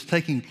something that's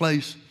taking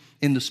place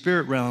in the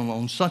spirit realm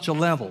on such a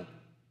level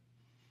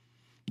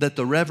that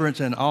the reverence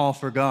and awe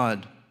for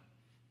God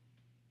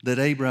that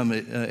Abram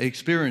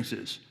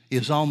experiences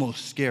is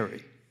almost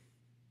scary.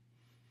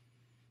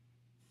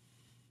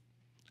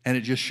 And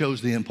it just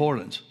shows the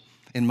importance.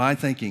 In my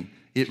thinking,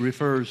 it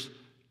refers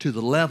to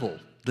the level,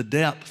 the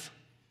depth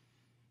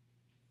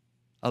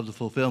of the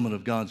fulfillment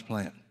of God's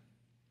plan.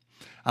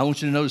 I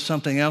want you to notice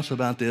something else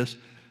about this.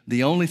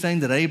 The only thing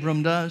that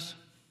Abram does,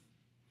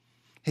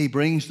 he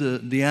brings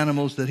the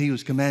animals that he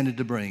was commanded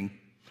to bring.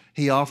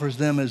 He offers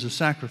them as a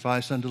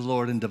sacrifice unto the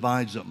Lord and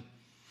divides them.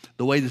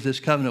 The way that this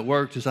covenant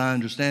worked, as I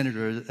understand it,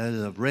 or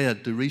as I've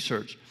read through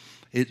research,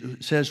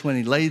 it says when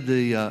he laid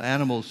the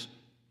animals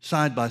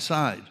side by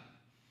side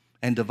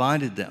and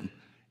divided them,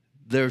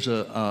 there's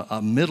a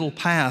middle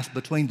path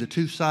between the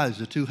two sides,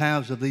 the two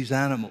halves of these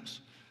animals,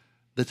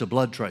 that's a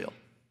blood trail.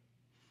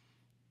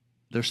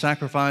 They're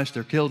sacrificed,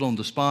 they're killed on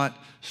the spot,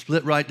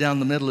 split right down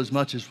the middle as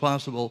much as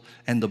possible,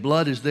 and the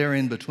blood is there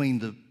in between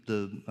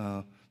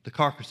the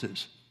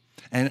carcasses.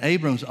 And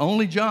Abram's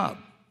only job,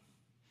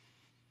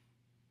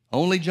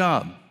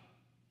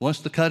 once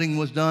the cutting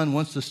was done,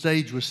 once the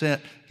stage was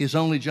set, his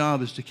only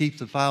job is to keep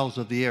the fowls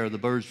of the air, the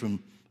birds,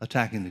 from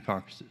attacking the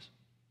carcasses.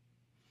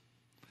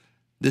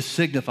 This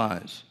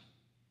signifies,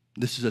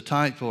 this is a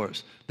type for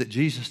us, that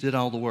Jesus did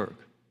all the work.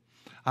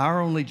 Our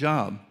only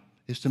job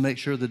is to make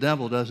sure the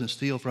devil doesn't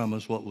steal from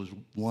us what was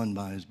won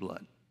by his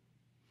blood.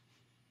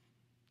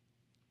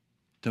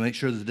 To make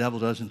sure the devil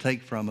doesn't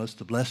take from us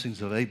the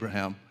blessings of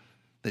Abraham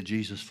that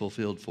Jesus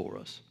fulfilled for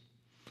us.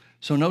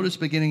 So notice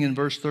beginning in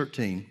verse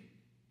 13,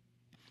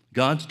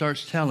 God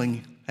starts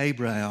telling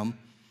Abraham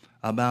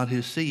about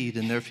his seed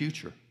and their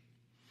future.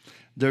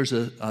 There's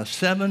a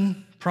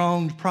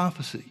seven-pronged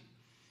prophecy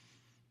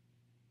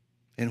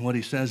in what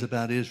he says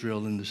about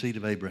Israel and the seed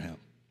of Abraham.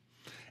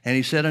 And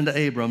he said unto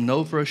Abram,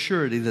 know for a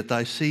surety that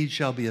thy seed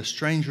shall be a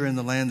stranger in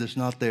the land that's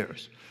not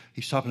theirs.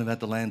 He's talking about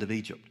the land of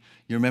Egypt.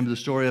 You remember the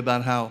story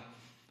about how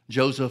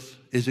Joseph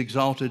is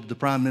exalted, the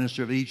prime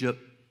minister of Egypt.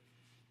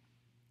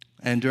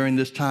 And during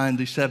this time,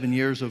 these 7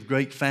 years of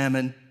great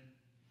famine,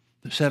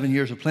 the 7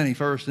 years of plenty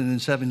first and then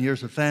 7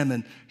 years of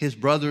famine, his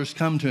brothers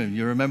come to him.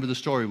 You remember the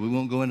story. We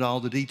won't go into all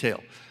the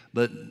detail.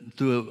 But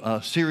through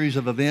a series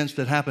of events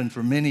that happened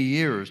for many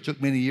years,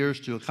 took many years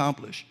to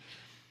accomplish,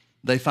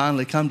 they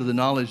finally come to the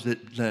knowledge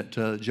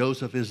that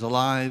Joseph is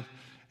alive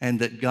and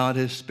that God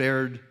has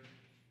spared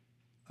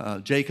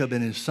Jacob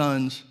and his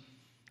sons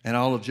and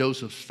all of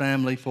Joseph's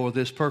family for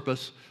this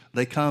purpose.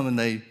 They come and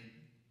they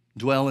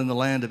dwell in the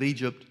land of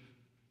Egypt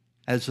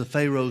as the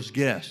Pharaoh's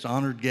guests,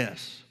 honored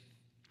guests.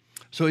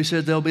 So he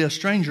said, there'll be a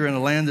stranger in a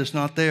land that's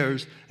not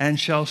theirs and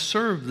shall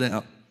serve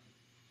them.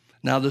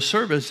 Now the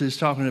service is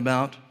talking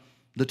about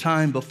the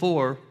time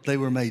before they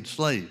were made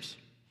slaves.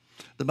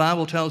 The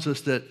Bible tells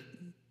us that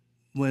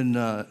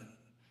when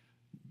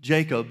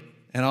Jacob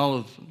and all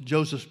of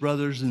Joseph's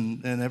brothers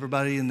and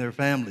everybody in their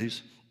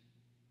families,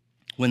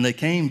 when they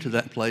came to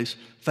that place,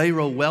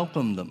 Pharaoh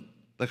welcomed them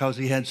because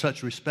he had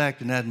such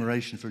respect and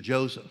admiration for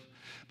Joseph.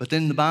 But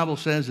then the Bible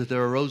says that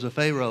there arose a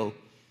Pharaoh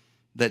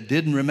that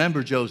didn't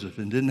remember Joseph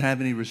and didn't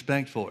have any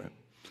respect for him.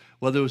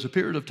 Well, there was a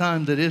period of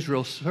time that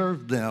Israel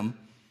served them.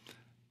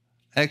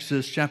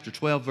 Exodus chapter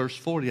 12, verse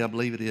 40, I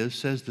believe it is,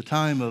 says the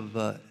time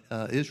of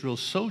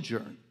Israel's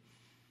sojourn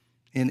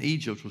in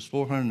Egypt was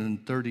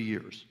 430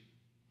 years.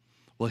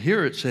 Well,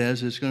 here it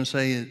says, it's going to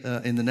say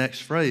in the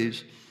next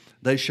phrase,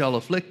 they shall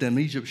afflict them,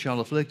 Egypt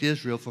shall afflict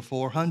Israel for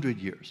 400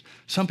 years.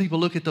 Some people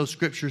look at those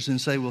scriptures and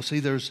say, well,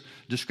 see, there's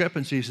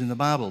discrepancies in the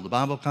Bible. The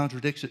Bible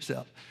contradicts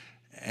itself.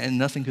 And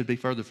nothing could be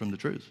further from the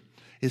truth.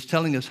 It's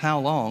telling us how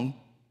long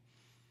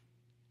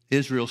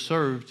Israel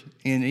served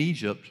in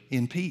Egypt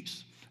in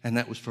peace. And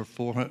that was for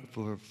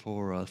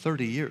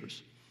 30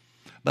 years.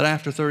 But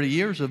after 30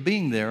 years of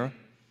being there,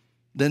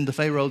 then the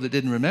Pharaoh that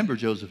didn't remember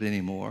Joseph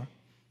anymore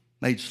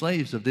made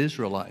slaves of the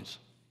Israelites.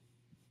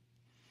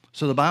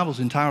 So the Bible's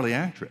entirely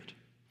accurate.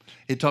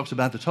 It talks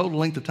about the total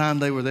length of time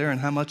they were there and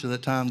how much of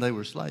that time they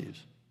were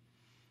slaves.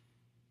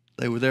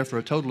 They were there for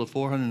a total of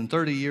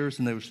 430 years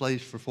and they were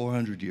slaves for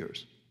 400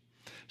 years.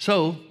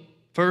 So,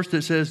 first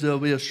it says there'll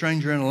be a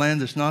stranger in a land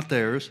that's not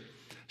theirs.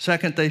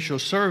 Second, they shall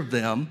serve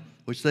them,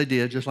 which they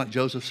did, just like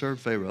Joseph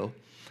served Pharaoh.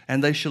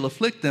 And they shall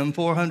afflict them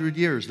 400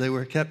 years. They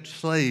were kept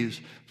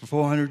slaves for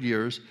 400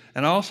 years.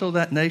 And also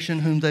that nation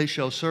whom they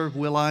shall serve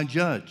will I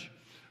judge.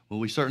 Well,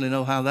 we certainly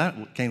know how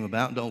that came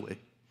about, don't we?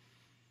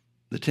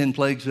 The 10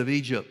 plagues of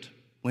Egypt,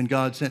 when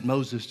God sent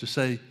Moses to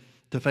say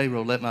to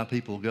Pharaoh, let my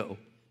people go.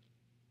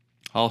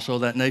 Also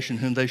that nation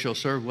whom they shall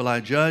serve will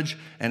I judge,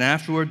 and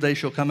afterward they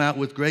shall come out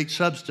with great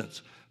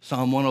substance.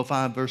 Psalm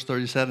 105 verse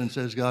 37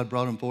 says God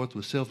brought them forth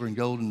with silver and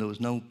gold, and there was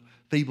no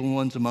feeble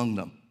ones among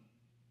them.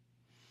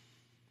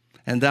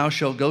 And thou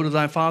shalt go to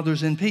thy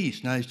fathers in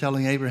peace. Now he's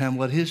telling Abraham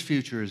what his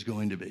future is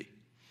going to be.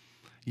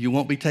 You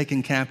won't be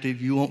taken captive.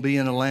 You won't be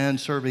in a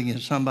land serving in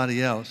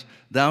somebody else.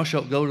 Thou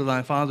shalt go to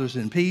thy fathers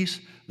in peace.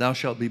 Thou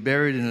shalt be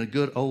buried in a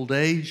good old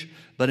age.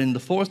 But in the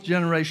 4th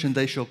generation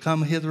they shall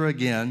come hither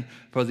again,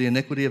 for the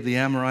iniquity of the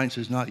Amorites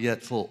is not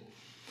yet full.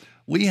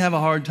 We have a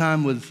hard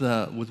time with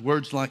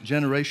words like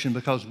generation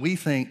because we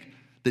think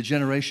that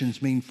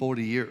generations mean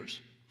 40 years.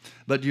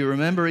 But do you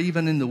remember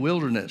even in the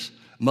wilderness,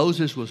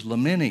 Moses was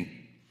lamenting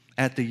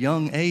at the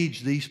young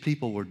age these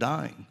people were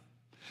dying.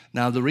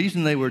 Now, the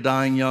reason they were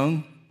dying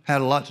young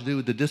had a lot to do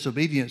with the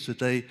disobedience that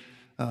they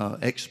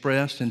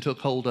expressed and took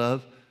hold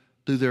of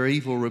through their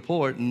evil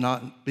report and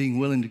not being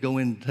willing to go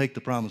in and take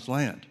the promised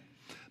land.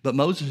 But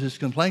Moses is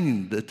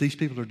complaining that these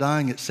people are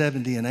dying at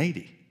 70 and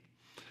 80.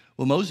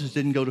 Well, Moses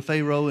didn't go to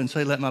Pharaoh and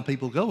say, let my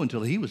people go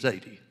until he was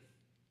 80.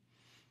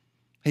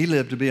 He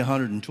lived to be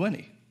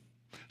 120.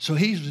 So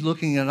he's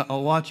looking at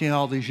watching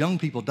all these young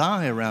people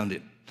die around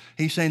him.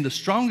 He's saying the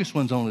strongest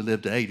ones only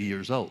lived to 80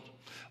 years old.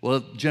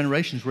 Well,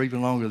 generations were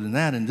even longer than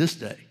that in this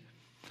day.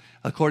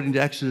 According to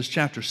Exodus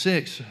chapter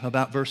 6,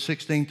 about verse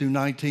 16 through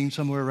 19,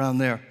 somewhere around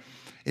there,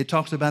 it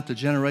talks about the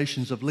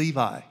generations of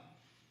Levi.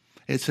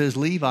 It says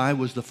Levi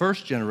was the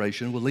first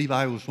generation. Well,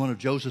 Levi was one of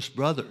Joseph's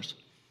brothers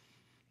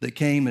that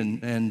came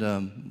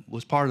and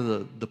was part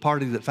of the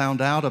party that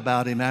found out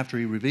about him after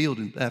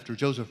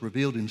Joseph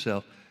revealed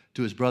himself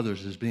to his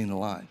brothers as being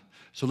alive.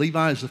 So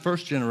Levi is the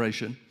first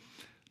generation.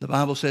 The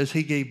Bible says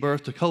he gave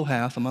birth to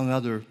Kohath among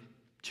other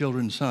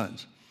children's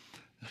sons.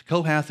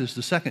 Kohath is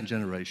the second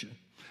generation.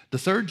 The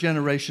third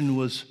generation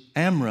was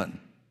Amram.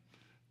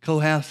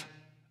 Kohath,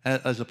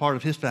 as a part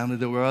of his family,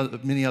 there were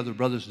many other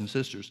brothers and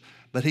sisters,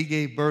 but he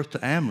gave birth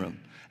to Amram,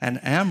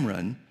 and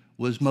Amram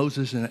was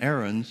Moses and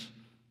Aaron's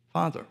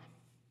father.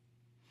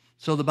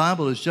 So the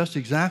Bible is just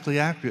exactly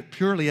accurate,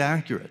 purely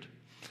accurate.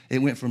 It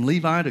went from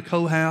Levi to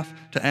Kohath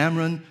to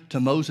Amram to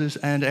Moses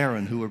and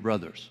Aaron, who were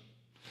brothers.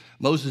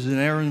 Moses and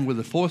Aaron were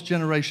the fourth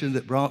generation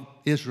that brought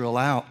Israel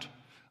out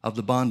of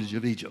the bondage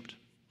of Egypt,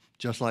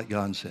 just like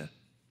God said.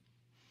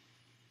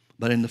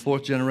 But in the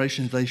fourth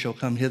generation they shall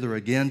come hither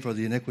again, for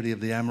the iniquity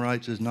of the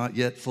Amorites is not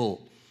yet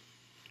full.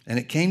 And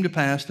it came to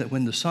pass that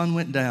when the sun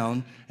went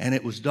down and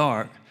it was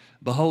dark,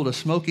 behold, a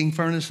smoking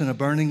furnace and a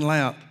burning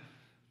lamp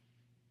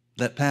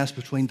that passed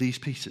between these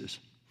pieces.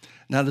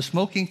 Now the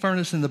smoking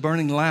furnace and the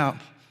burning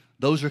lamp,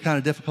 those are kind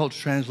of difficult to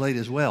translate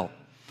as well,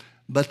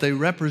 but they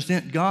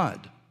represent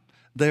God.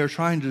 They are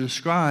trying to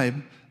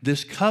describe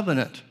this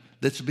covenant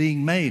that's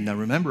being made. Now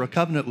remember, a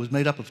covenant was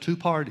made up of two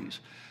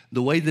parties.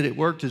 The way that it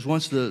worked is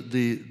once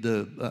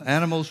the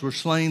animals were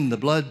slain, the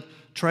blood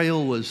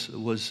trail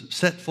was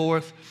set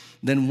forth,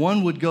 then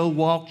one would go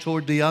walk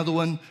toward the other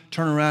one,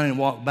 turn around and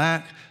walk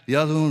back. The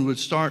other one would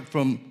start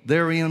from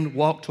their end,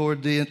 walk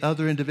toward the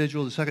other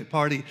individual, the second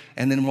party,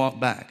 and then walk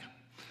back.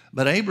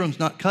 But Abram's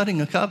not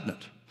cutting a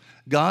covenant.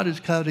 God is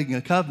cutting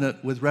a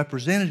covenant with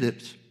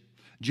representatives.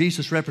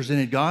 Jesus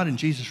represented God, and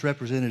Jesus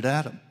represented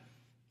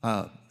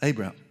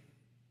Abraham.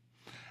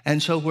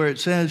 And so where it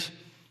says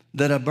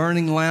that a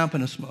burning lamp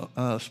and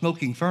a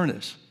smoking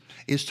furnace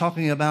is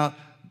talking about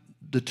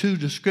the two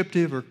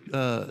descriptive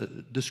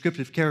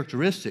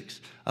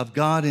characteristics of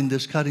God in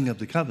this cutting of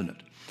the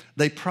covenant.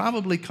 They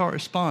probably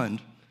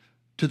correspond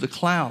to the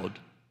cloud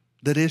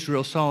that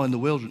Israel saw in the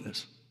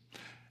wilderness.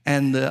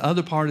 And the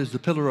other part is the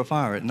pillar of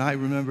fire. At night,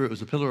 remember, it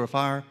was a pillar of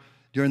fire.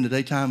 During the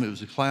daytime, it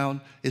was a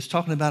cloud. It's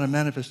talking about a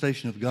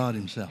manifestation of God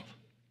himself.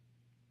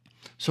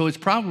 So it's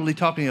probably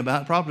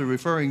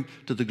referring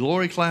to the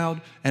glory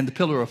cloud and the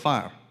pillar of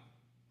fire.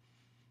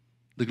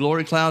 The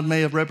glory cloud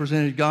may have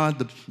represented God.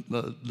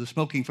 The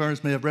smoking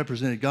furnace may have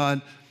represented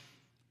God.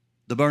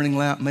 The burning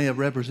lamp may have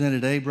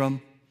represented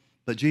Abram.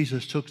 But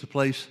Jesus took the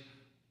place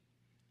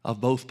of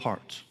both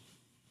parts.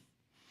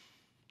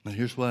 And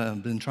here's what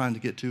I've been trying to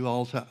get to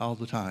all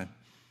the time.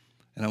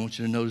 And I want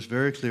you to notice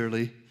very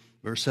clearly,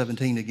 verse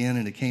 17 again,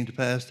 and it came to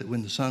pass that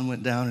when the sun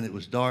went down and it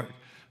was dark,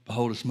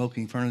 behold, a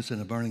smoking furnace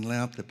and a burning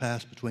lamp that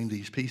passed between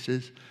these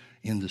pieces.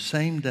 In the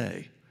same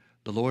day,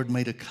 the Lord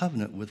made a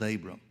covenant with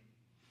Abram.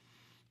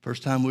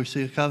 First time we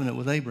see a covenant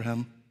with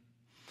Abraham.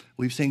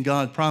 We've seen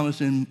God promise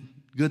him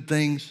good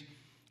things.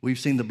 We've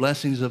seen the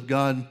blessings of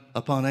God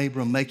upon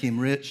Abram make him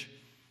rich,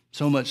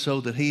 so much so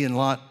that he and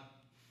Lot,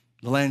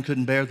 the land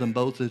couldn't bear them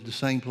both at the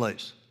same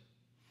place.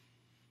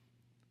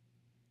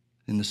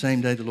 In the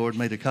same day, the Lord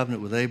made a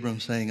covenant with Abram,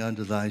 saying,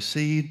 unto thy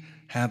seed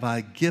have I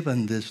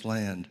given this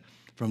land,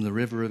 from the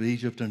river of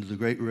Egypt unto the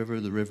great river,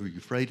 the river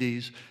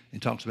Euphrates,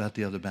 and talks about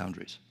the other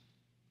boundaries.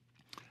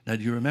 Now,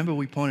 do you remember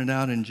we pointed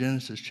out in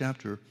Genesis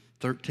chapter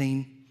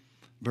 13,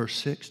 verse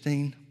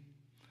 16,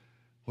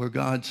 where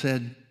God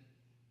said,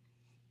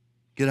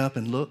 get up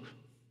and look.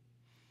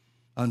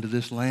 Unto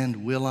this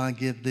land will I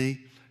give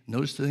thee.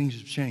 Notice the things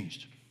have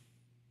changed.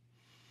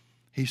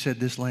 He said,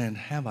 this land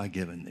have I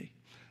given thee.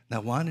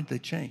 Now, why did they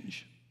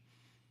change?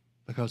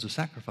 Because a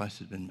sacrifice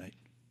had been made.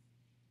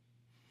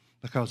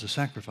 Because a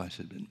sacrifice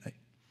had been made.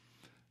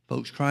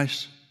 Folks,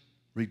 Christ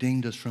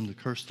redeemed us from the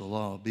curse of the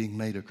law, being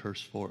made a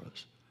curse for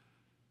us.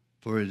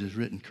 For it is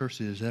written,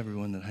 cursed is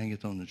everyone that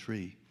hangeth on the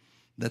tree,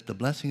 that the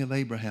blessing of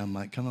Abraham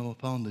might come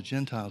upon the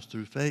Gentiles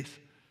through faith,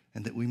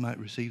 and that we might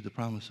receive the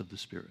promise of the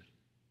Spirit.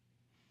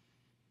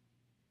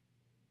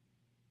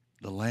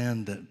 The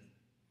land that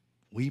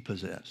we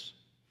possess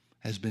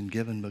has been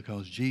given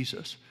because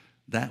Jesus,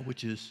 that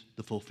which is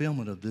the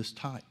fulfillment of this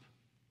type,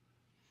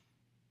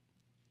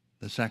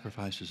 The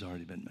sacrifice has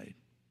already been made.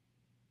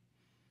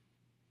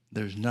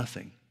 There's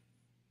nothing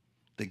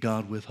that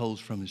God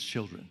withholds from his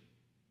children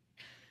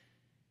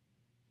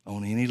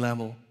on any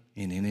level,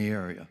 in any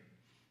area.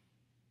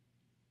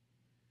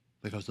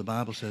 Because the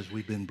Bible says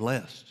we've been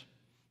blessed,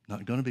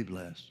 not going to be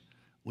blessed.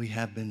 We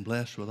have been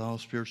blessed with all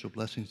spiritual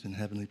blessings in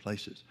heavenly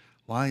places.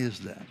 Why is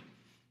that?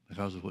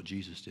 Because of what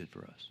Jesus did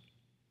for us.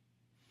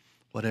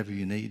 Whatever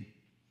you need,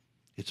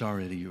 it's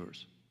already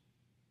yours.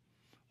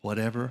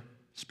 Whatever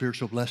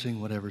spiritual blessing,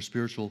 whatever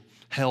spiritual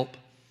help,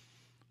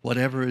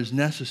 whatever is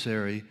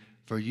necessary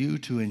for you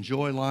to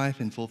enjoy life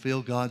and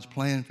fulfill God's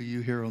plan for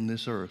you here on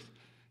this earth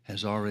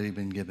has already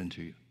been given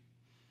to you.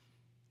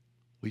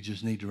 We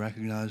just need to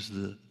recognize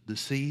the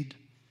seed.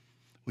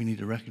 We need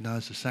to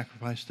recognize the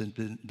sacrifice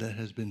that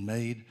has been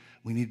made.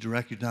 We need to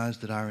recognize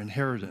that our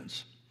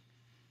inheritance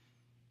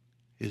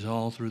is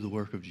all through the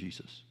work of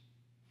Jesus.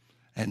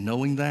 And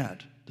knowing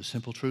that, the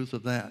simple truth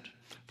of that,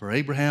 for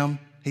Abraham,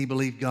 he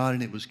believed God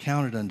and it was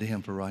counted unto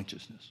him for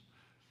righteousness.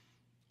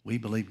 We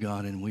believe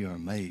God and we are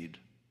made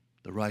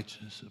the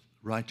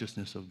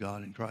righteousness of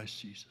God in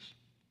Christ Jesus.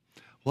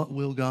 What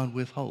will God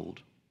withhold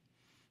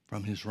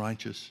from his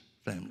righteous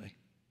family?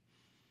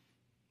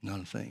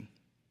 Not a thing,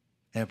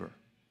 ever,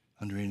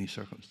 under any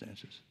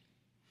circumstances.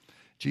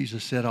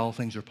 Jesus said all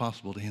things are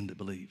possible to him that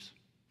believes.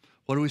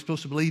 What are we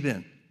supposed to believe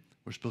in?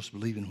 We're supposed to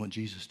believe in what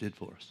Jesus did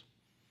for us.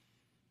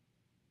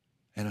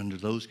 And under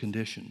those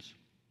conditions,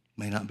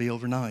 may not be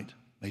overnight,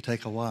 may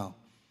take a while,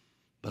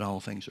 but all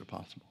things are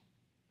possible.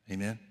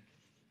 Amen?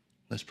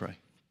 Let's pray.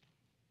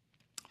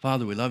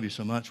 Father, we love you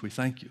so much. We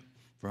thank you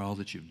for all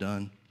that you've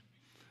done.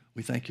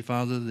 We thank you,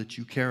 Father, that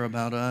you care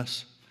about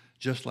us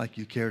just like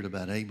you cared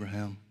about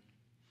Abraham.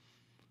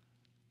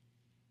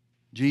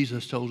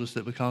 Jesus told us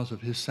that because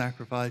of his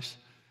sacrifice,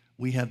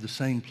 we have the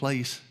same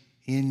place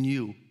in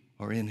you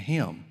or in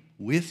him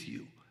with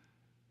you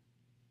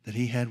that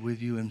he had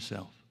with you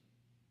himself.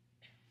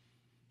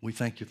 We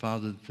thank you,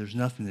 Father, that there's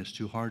nothing that's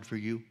too hard for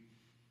you.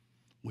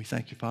 We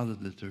thank you, Father,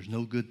 that there's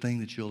no good thing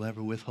that you'll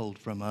ever withhold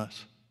from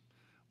us.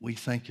 We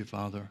thank you,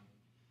 Father,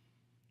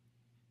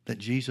 that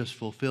Jesus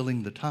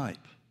fulfilling the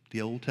type,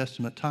 the Old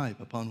Testament type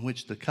upon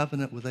which the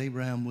covenant with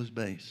Abraham was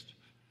based,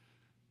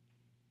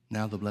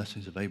 now the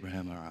blessings of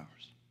Abraham are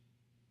ours.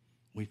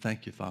 We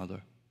thank you,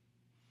 Father,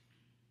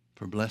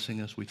 for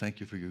blessing us. We thank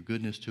you for your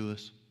goodness to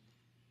us.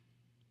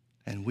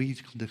 And we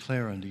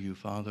declare unto you,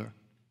 Father,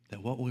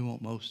 that what we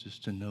want most is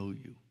to know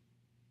you.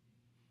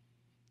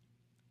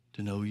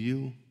 To know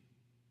you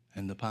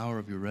and the power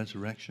of your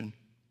resurrection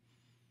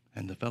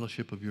and the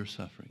fellowship of your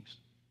sufferings.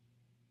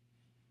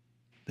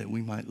 That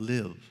we might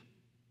live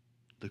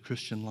the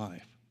Christian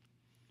life,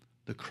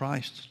 the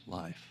Christ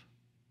life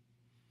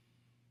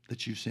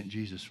that you sent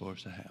Jesus for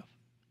us to have.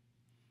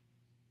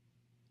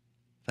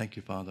 Thank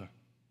you, Father,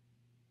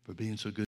 for being so good.